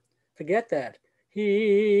school. Forget that.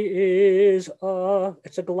 He is a.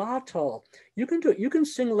 It's a glottal. You can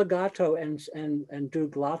sing legato and do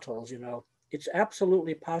glottals. You know, it's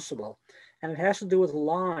absolutely possible, and it has to do with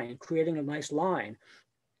line, creating a nice line.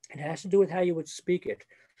 It has to do with how you would speak it.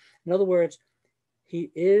 In other words,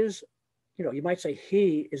 he is. You know, you might say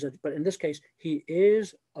he is a, but in this case, he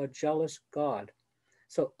is a jealous God.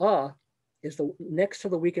 So is the next to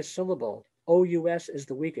the weakest syllable. O-U-S is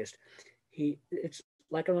the weakest. It's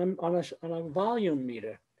like on a volume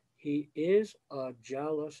meter. He is a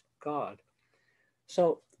jealous God.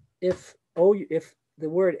 So if the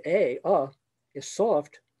word is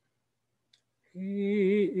soft,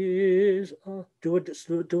 he is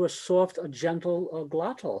do a soft, a gentle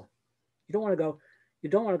glottal. You don't want to go.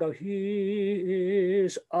 He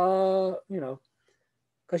is you know,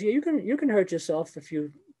 because you can hurt yourself if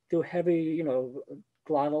you do heavy, you know,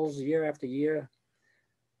 glottals year after year.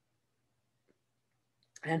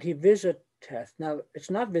 And he visiteth. Now it's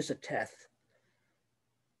not visiteth.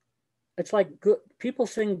 It's like good people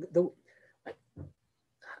sing I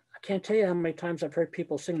can't tell you how many times I've heard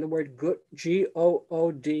people sing the word good, Goodness,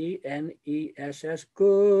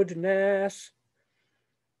 goodness.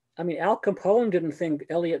 I mean, Al Capone didn't think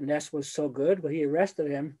Elliot Ness was so good, but he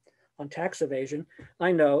arrested him on tax evasion.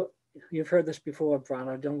 I know you've heard this before,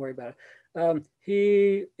 Brana. Don't worry about it.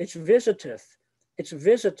 It's visiteth. It's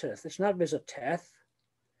visiteth. It's not visiteth.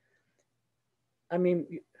 I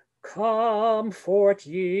mean, comfort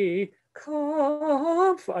ye.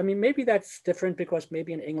 Comfort. I mean, maybe that's different because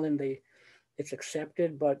maybe in England it's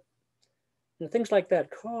accepted, but you know, things like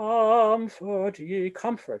that. Comfort ye.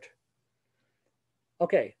 Comfort.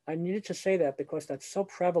 Okay, I needed to say that because that's so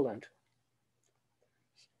prevalent.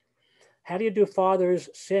 How do you do father's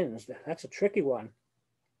sins? That's a tricky one.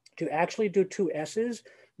 To actually do two S's,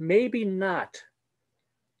 maybe not.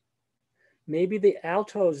 Maybe the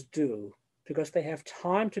altos do because they have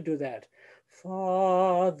time to do that.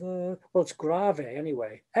 Father, well, it's grave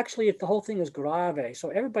anyway. Actually, the whole thing is grave, so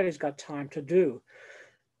everybody's got time to do.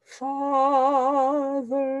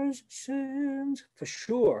 Father's sins, for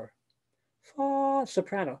sure.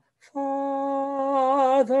 Soprano,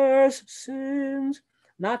 father's sins,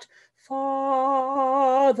 not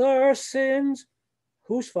father sins.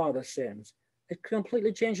 Whose father sins? It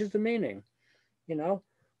completely changes the meaning. You know,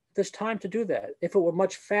 there's time to do that. If it were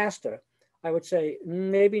much faster, I would say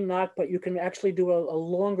maybe not, but you can actually do a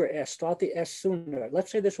longer S. Start the S sooner.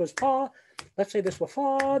 Let's say this was let's say this were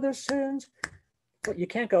father's sins, but you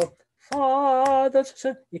can't go father's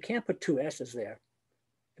sins. You can't put two S's there.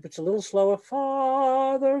 If it's a little slower,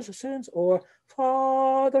 father's sins or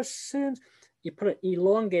father's sins, you put an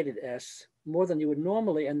elongated S more than you would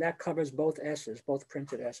normally, and that covers both S's, both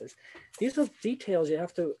printed S's. These are details you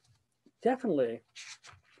have to definitely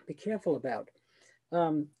be careful about.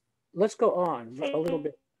 Let's go on a little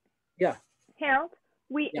bit. Yeah. Harold,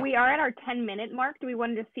 we are at our 10-minute mark. Do we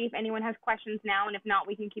want to see if anyone has questions now? And if not,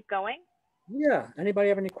 we can keep going. Yeah. Anybody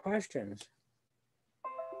have any questions?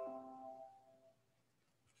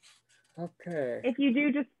 Okay. If you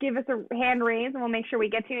do, just give us a hand raise and we'll make sure we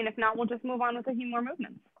get to you. And if not, we'll just move on with a few more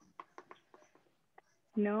movements.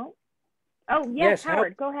 No? Oh, yes,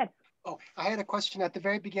 Howard, go ahead. Oh, I had a question at the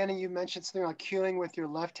very beginning. You mentioned something like cueing with your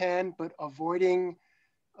left hand, but avoiding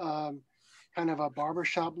kind of a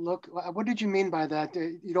barbershop look. What did you mean by that?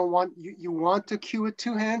 You don't want, you want to cue with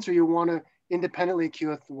two hands, or you want to independently cue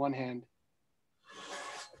with one hand?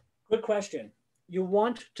 Good question. You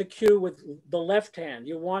want to cue with the left hand.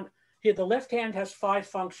 You want, here, the left hand has 5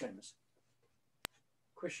 functions: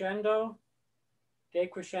 crescendo,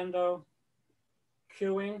 decrescendo,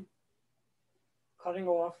 cueing, cutting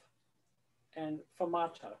off, and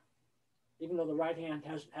fermata. Even though the right hand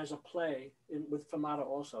has a play with fermata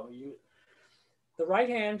also. The right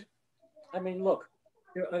hand, I mean, look,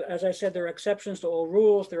 as I said, there are exceptions to all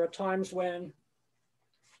rules. There are times when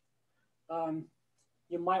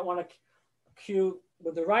you might want to cue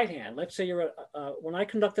with the right hand. Let's say you're when I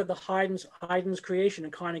conducted the Haydn's Creation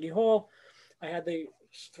in Carnegie Hall, I had the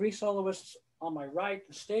 3 soloists on my right.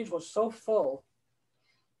 The stage was so full,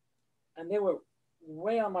 and they were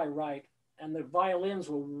way on my right, and the violins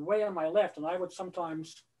were way on my left, and I would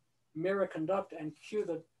sometimes mirror conduct and cue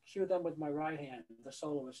them with my right hand, the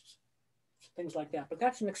soloists, things like that. But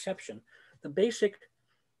that's an exception. The basic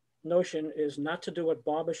notion is not to do what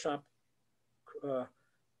barbershop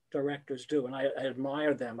directors do, and I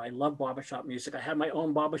admire them. I love barbershop music. I had my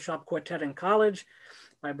own barbershop quartet in college.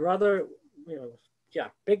 My brother, you know, yeah,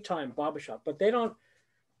 big time barbershop, but they don't,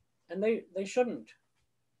 and they shouldn't.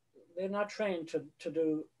 They're not trained to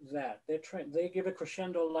do that. They're trained. They give a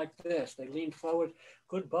crescendo like this. They lean forward.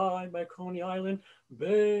 Goodbye, my Coney Island,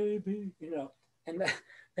 baby. You know, and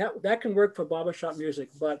that can work for barbershop music.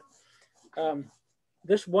 But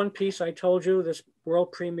this one piece I told you, this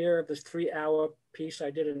world premiere of this 3-hour piece I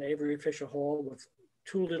did in Avery Fisher Hall with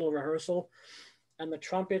too little rehearsal, and the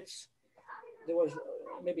trumpets. There was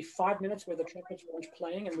maybe 5 minutes where the trumpets weren't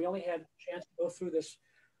playing, and we only had a chance to go through this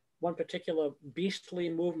one particular beastly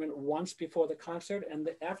movement once before the concert, and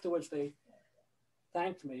afterwards they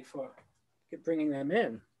thanked me for bringing them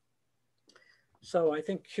in. So I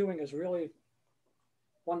think cueing is really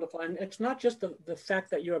wonderful, and it's not just the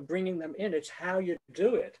fact that you are bringing them in, it's how you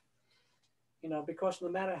do it, you know, because no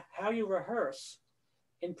matter how you rehearse,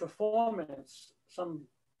 in performance, some,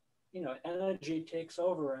 you know, energy takes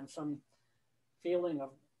over and some feeling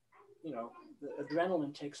of, you know, the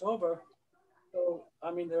adrenaline takes over. So,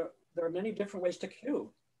 I mean, there are many different ways to cue.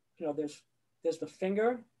 You know, there's the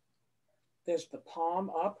finger, there's the palm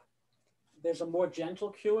up, there's a more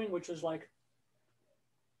gentle cueing, which is like,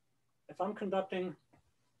 if I'm conducting,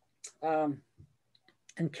 and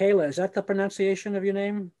Kayla, is that the pronunciation of your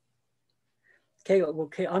name? Kayla, well,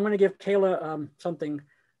 I'm going to give Kayla something.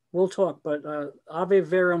 We'll talk, but Ave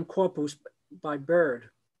Verum Corpus by Byrd,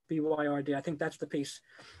 B-Y-R-D. I think that's the piece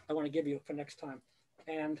I want to give you for next time.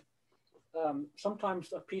 And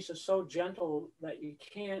sometimes a piece is so gentle that you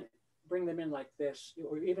can't bring them in like this,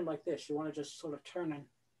 or even like this. You want to just sort of turn and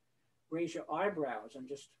raise your eyebrows and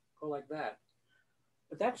just go like that.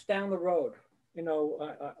 But that's down the road. You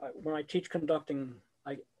know, when I teach conducting,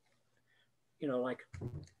 I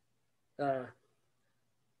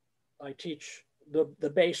teach the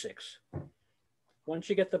basics. Once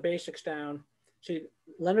you get the basics down, see,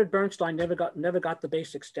 Leonard Bernstein never got the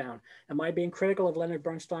basics down. Am I being critical of Leonard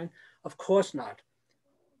Bernstein? Of course not.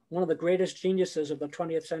 One of the greatest geniuses of the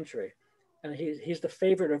 20th century. And he's the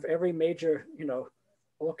favorite of every major, you know,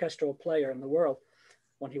 orchestral player in the world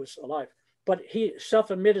when he was alive. But he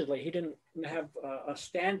self-admittedly, he didn't have a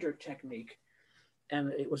standard technique.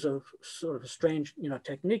 And it was a sort of a strange, you know,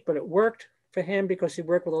 technique, but it worked for him because he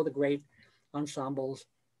worked with all the great ensembles.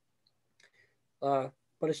 But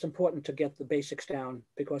it's important to get the basics down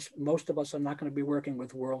because most of us are not going to be working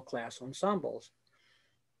with world-class ensembles.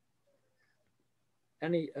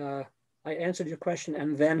 I answered your question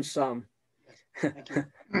and then some. Thank you.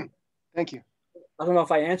 Thank you. I don't know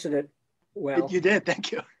if I answered it well. You did,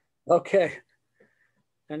 thank you. Okay.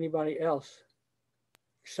 Anybody else?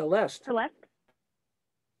 Celeste. Celeste?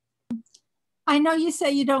 I know you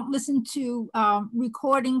say you don't listen to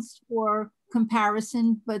recordings for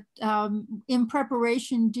comparison, but in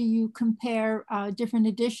preparation, do you compare different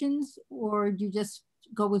editions, or do you just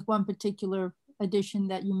go with one particular edition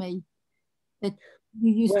that you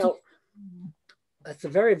used to? That's a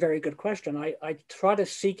very, very good question. I try to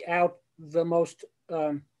seek out the most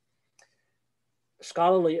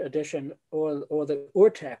scholarly edition or the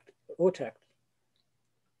Urtext.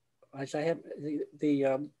 As I have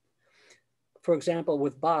for example,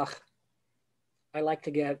 with Bach, I like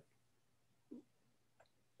to get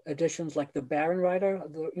editions like the Barenreiter,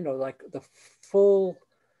 you know, like the full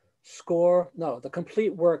score, no, the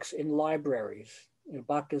complete works in libraries, you know,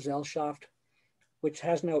 Bach Gesellschaft, which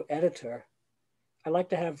has no editor. I like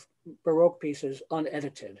to have Baroque pieces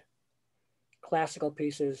unedited. classical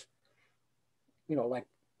pieces, you know, like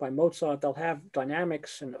by Mozart, they'll have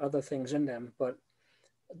dynamics and other things in them, but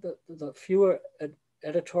the fewer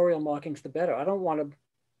editorial markings, the better. I don't want to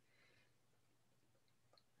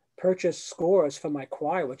purchase scores for my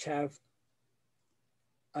choir which have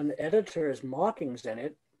an editor's markings in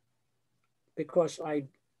it, because I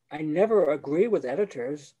never agree with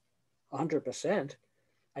editors 100%.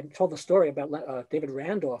 I told the story about David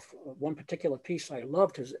Randolph, one particular piece. I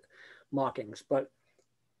loved his markings, but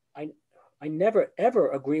I never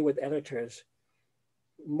ever agree with editors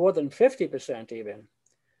more than 50% even.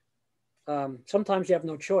 Sometimes you have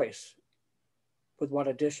no choice with what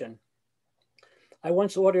edition. I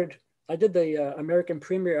once I did the American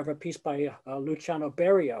premiere of a piece by Luciano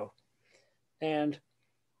Berio, and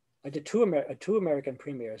I did two American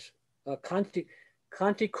premieres, Canticum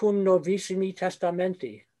Novissimi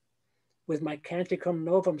Testamenti, with my Canticum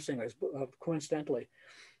Novum singers, coincidentally.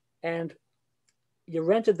 And you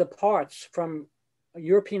rented the parts from a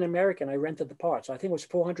European American. I rented the parts. I think it was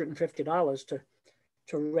 $450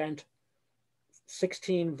 to rent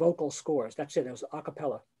 16 vocal scores. That's it. It was a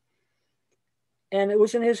cappella. And it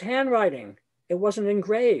was in his handwriting. It wasn't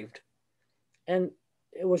engraved. And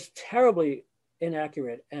it was terribly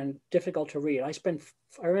inaccurate and difficult to read. I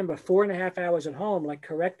remember 4.5 hours at home, like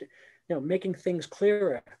making things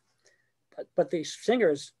clearer. But these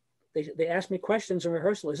singers, they asked me questions in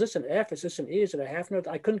rehearsal. Is this an F? Is this an E? Is it a half note?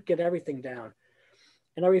 I couldn't get everything down.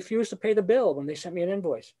 And I refused to pay the bill when they sent me an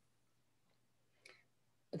invoice.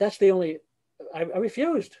 That's the only, I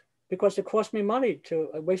refused because it cost me money to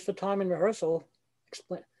waste the time in rehearsal.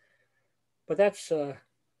 Explain. But that's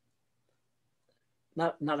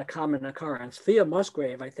not a common occurrence. Thea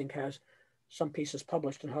Musgrave, I think, has some pieces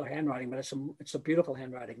published in her handwriting, but it's a beautiful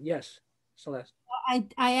handwriting. Yes, Celeste.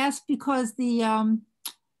 I asked because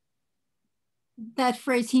that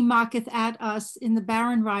phrase, "he mocketh at us," in the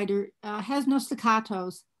Baron Rider has no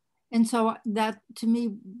staccatos. And so that to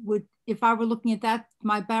me would, if I were looking at that,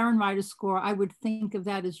 my Baron Rider score, I would think of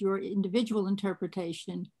that as your individual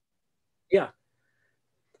interpretation. Yeah.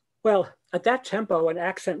 Well, at that tempo, an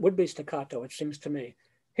accent would be staccato, it seems to me.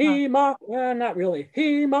 Not really.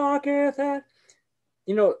 He mocketh at,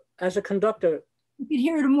 as a conductor. You could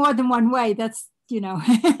hear it more than one way. That's, Oh,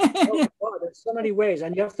 there's so many ways,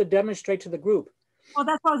 and you have to demonstrate to the group. Well,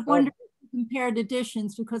 that's why I was wondering compared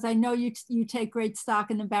editions, because I know you take great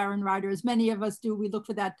stock in the Baron Rider, as many of us do. We look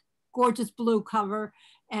for that gorgeous blue cover,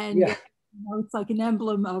 and it's like an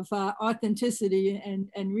emblem of authenticity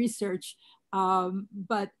and research.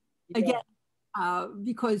 But again,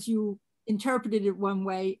 because you interpreted it one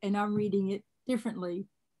way and I'm reading it differently.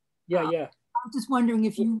 Yeah. I'm just wondering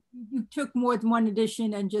if you took more than one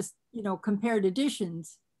edition and just, compared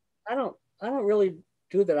editions. I don't really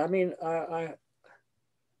do that. I mean, I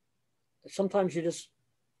sometimes you just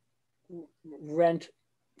rent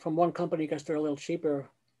from one company because they're a little cheaper,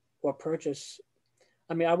 or purchase.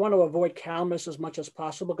 I mean, I want to avoid Calmus as much as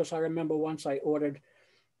possible, because I remember once I ordered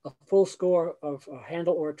a full score of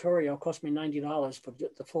Handel Oratorio. Cost me $90 for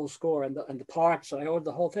the full score and the parts. So I ordered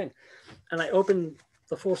the whole thing, and I opened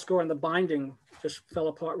the full score and the binding just fell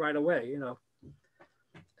apart right away.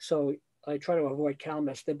 So I try to avoid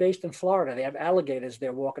Calmus. They're based in Florida. They have alligators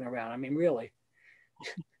there walking around. I mean, really.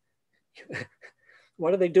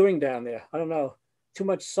 What are they doing down there? I don't know. Too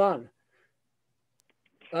much sun.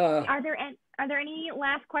 Are there any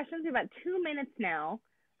last questions? We have about 2 minutes now.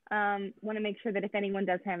 Want to make sure that if anyone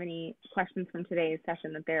does have any questions from today's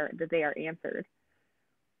session, that they are answered.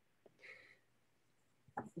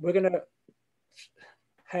 We're going to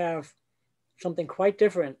have something quite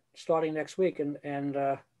different starting next week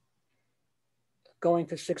and going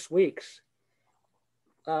for 6 weeks,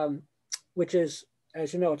 which is,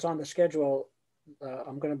 as you know, it's on the schedule.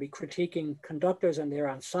 I'm going to be critiquing conductors and their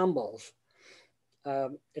ensembles.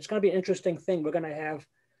 It's going to be an interesting thing. We're going to have,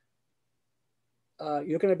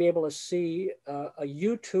 you're going to be able to see a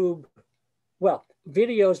YouTube,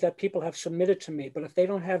 videos that people have submitted to me. But if they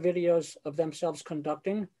don't have videos of themselves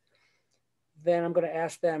conducting, then I'm going to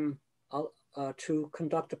ask them to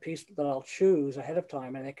conduct a piece that I'll choose ahead of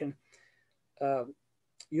time, and they can,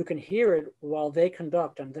 you can hear it while they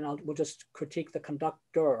conduct, and then we'll just critique the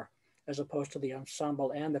conductor as opposed to the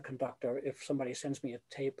ensemble and the conductor if somebody sends me a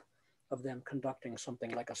tape of them conducting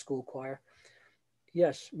something like a school choir.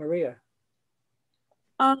 Yes, Maria.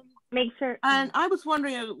 Make sure. And I was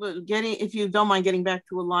wondering, if you don't mind getting back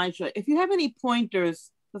to Elijah, if you have any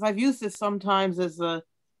pointers, because I've used this sometimes as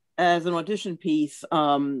an audition piece,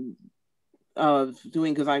 because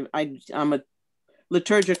I'm a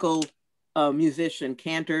liturgical musician,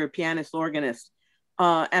 cantor, pianist, organist.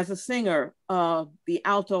 as a singer, the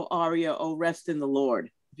alto aria, "Oh Rest in the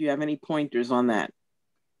Lord." Do you have any pointers on that?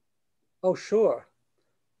 Oh, sure.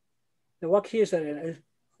 Now, what key is that in?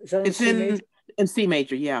 Is that in It's C major? in C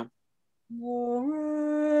major, yeah. Oh,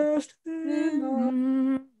 rest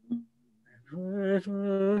in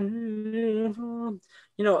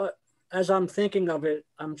you know, as I'm thinking of it,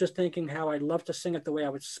 I'm just thinking how I'd love to sing it the way I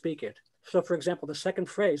would speak it. So, for example, the second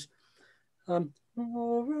phrase, oh,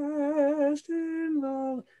 rest in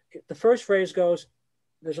the first phrase goes,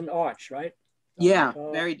 there's an arch, right? Yeah,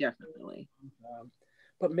 very definitely.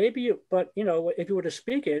 But maybe you, but you know, if you were to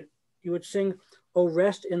speak it, you would sing, "Oh,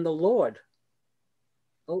 rest in the Lord."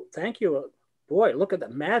 Oh, thank you. Boy, look at the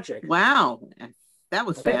magic. Wow, that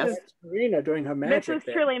was fast. Serena doing her magic. This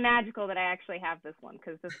was truly magical that I actually have this one,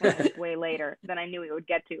 because this one is way later than I knew we would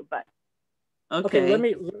get to. But okay, let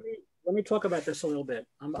me talk about this a little bit.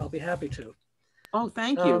 I'll be happy to. Oh,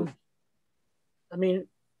 thank you. I mean,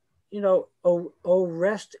 you know, oh,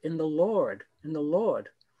 rest in the Lord, in the Lord.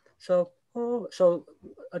 So, so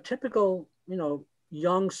a typical, you know,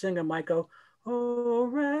 young singer might go, "Oh,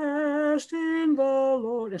 rest in the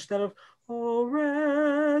Lord," instead of, "Oh,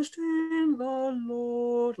 rest in the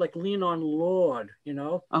Lord," like lean on Lord, you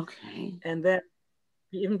know? Okay. And then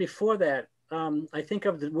even before that, I think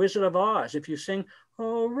of the Wizard of Oz. If you sing,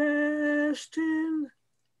 "Oh, rest in,"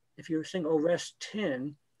 if you sing, "Oh, rest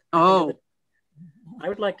in," I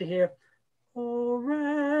would like to hear, "Oh,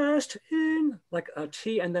 rest in," like a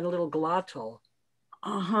T and then a little glottal.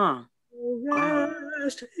 Uh-huh.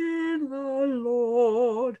 Rest in the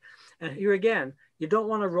Lord. And here again, you don't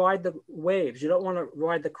want to ride the waves. You don't want to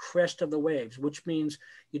ride the crest of the waves, which means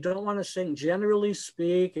you don't want to sing, generally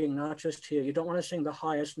speaking, not just here, you don't want to sing the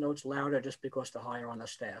highest notes louder just because they're higher on the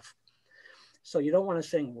staff. So you don't want to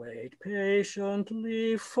sing, "Wait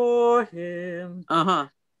patiently for him." Uh-huh.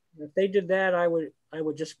 If they did that, I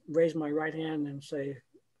would just raise my right hand and say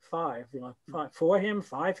 5, you know, 5 for him,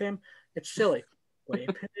 5 him. It's silly. Wait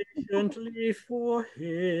patiently for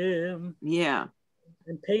him. Yeah.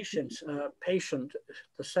 And patience, patient,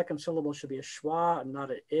 the second syllable should be a schwa and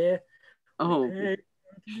not an I. Oh,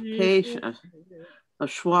 patient, a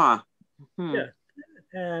schwa. Yeah.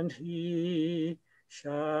 And he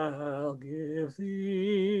shall give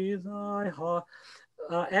thee thy heart.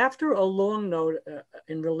 After a long note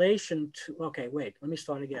in relation to, okay, wait, let me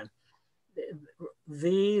start again.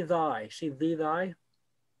 Thee, thy, see thee, thy?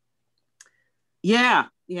 Yeah,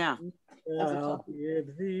 yeah. I'll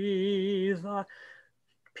give thee thy.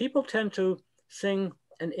 People tend to sing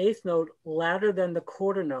an eighth note louder than the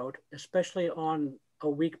quarter note, especially on a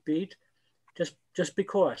weak beat, just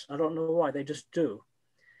because. I don't know why, they just do.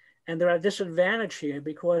 And there are disadvantage here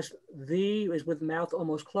because thee is with mouth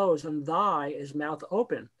almost closed and thy is mouth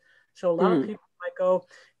open. So a lot of people might go,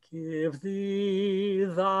 "Give thee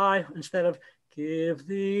thy," instead of "Give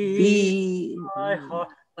thee thy heart."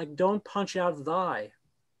 Like, don't punch out thy.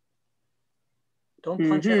 Don't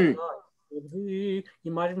punch out thy. Give thee.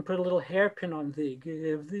 You might even put a little hairpin on thee.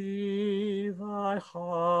 Give thee thy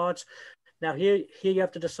hearts. Now here you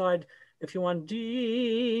have to decide if you want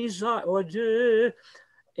desire or de.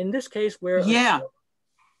 In this case, where where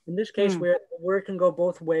the word can go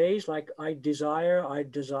both ways, like I desire,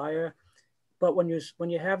 but when you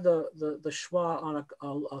have the schwa on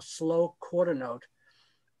a slow quarter note,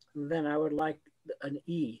 then I would like an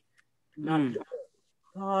E, not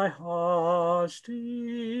thy heart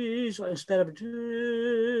instead of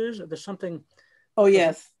there's something. Oh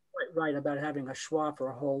yes, quite right about having a schwa for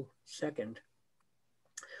a whole second.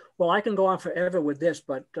 Well, I can go on forever with this,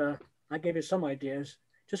 but I gave you some ideas.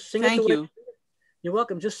 Just sing it the way. You're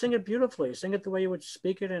welcome. Just sing it beautifully. Sing it the way you would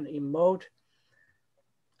speak it and emote.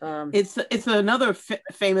 It's another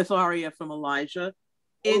famous aria from Elijah.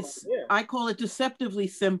 It's I call it deceptively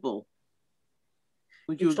simple.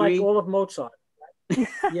 Would you agree? It's like all of Mozart.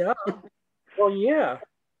 Yeah. Well, yeah.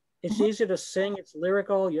 It's easy to sing. It's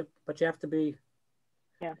lyrical. But you have to be.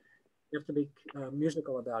 Yeah. You have to be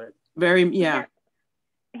musical about it. Very yeah.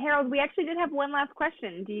 Harold, we actually did have one last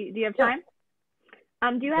question. Do you have time?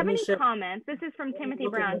 Do you have any comments? This is from Timothy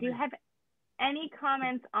Brown. Do you have any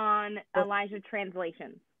comments on Elijah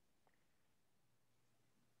translations?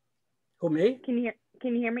 Who, me? Can you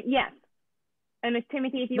hear me? Yes. And if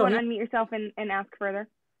Timothy, if you want to unmute yourself and ask further,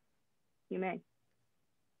 you may.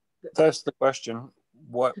 That's the question.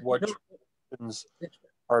 What translations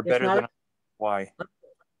are better than why?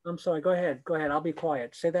 I'm sorry. Go ahead. I'll be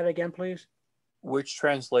quiet. Say that again, please. Which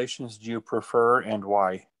translations do you prefer and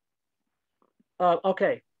why?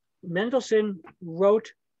 Okay. Mendelssohn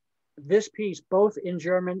wrote this piece both in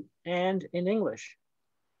German and in English.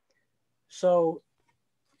 So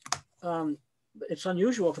it's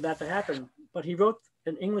unusual for that to happen, but he wrote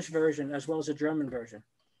an English version as well as a German version.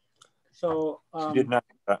 So He did not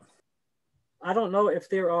do that. I don't know if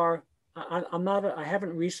there are, I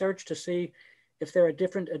haven't researched to see if there are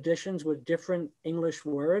different editions with different English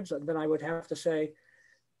words. Then I would have to say,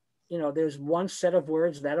 you know, there's one set of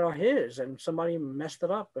words that are his and somebody messed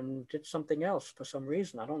it up and did something else for some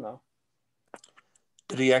reason. I don't know.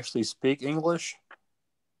 Did he actually speak English?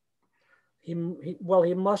 Well,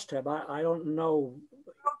 he must have. I don't know.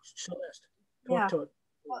 Celeste, talk to it.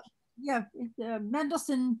 Well, yeah,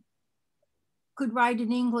 Mendelssohn could write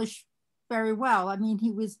in English very well. I mean,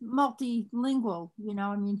 he was multilingual, you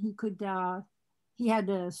know, I mean, he had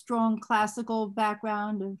a strong classical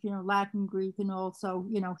background of, you know, Latin, Greek, and also,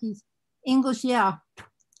 you know, he's English, yeah,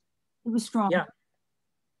 it was strong. Yeah,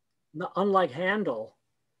 unlike Handel.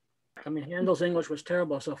 I mean, Handel's English was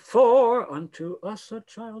terrible. So, for unto us a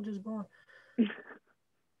child is born.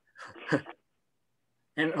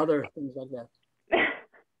 And other things like that.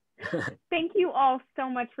 Thank you all so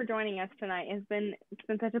much for joining us tonight. It's been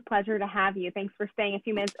such a pleasure to have you. Thanks for staying a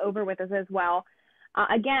few minutes over with us as well.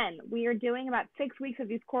 Again, we are doing about 6 weeks of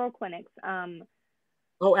these choral clinics.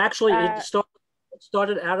 Oh, actually, it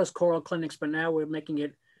started out as choral clinics, but now we're making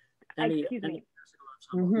it any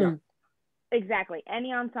Yeah. Exactly.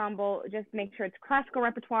 Any ensemble, just make sure it's classical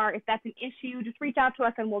repertoire. If that's an issue, just reach out to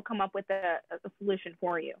us and we'll come up with a solution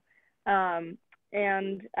for you. You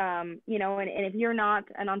know, and if you're not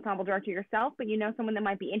an ensemble director yourself, but you know someone that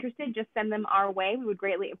might be interested, just send them our way. We would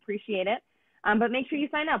greatly appreciate it. But make sure you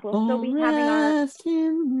sign up. We'll still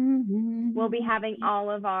be having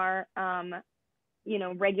all of our, you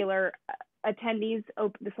know, regular attendees,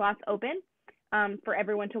 the slots open for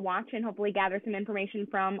everyone to watch and hopefully gather some information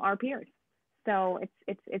from our peers. So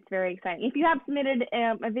it's very exciting. If you have submitted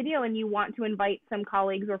a video and you want to invite some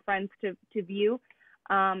colleagues or friends to view,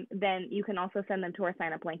 then you can also send them to our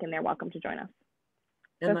sign up link and they're welcome to join us.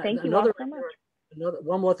 So thank you all so much.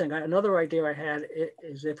 One more thing, another idea I had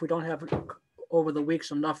is if we don't have over the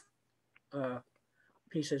weeks enough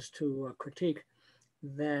pieces to critique,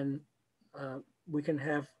 then we can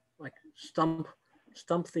have like stump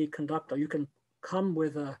the conductor. You can come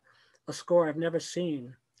with a score I've never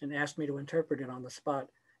seen and ask me to interpret it on the spot.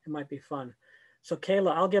 It might be fun. So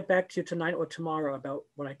Kayla, I'll get back to you tonight or tomorrow about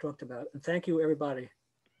what I talked about. And thank you, everybody.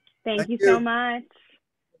 Thank you so much.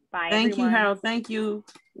 Bye, Thank everyone. you, Harold. Thank you,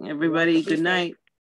 everybody. Good night.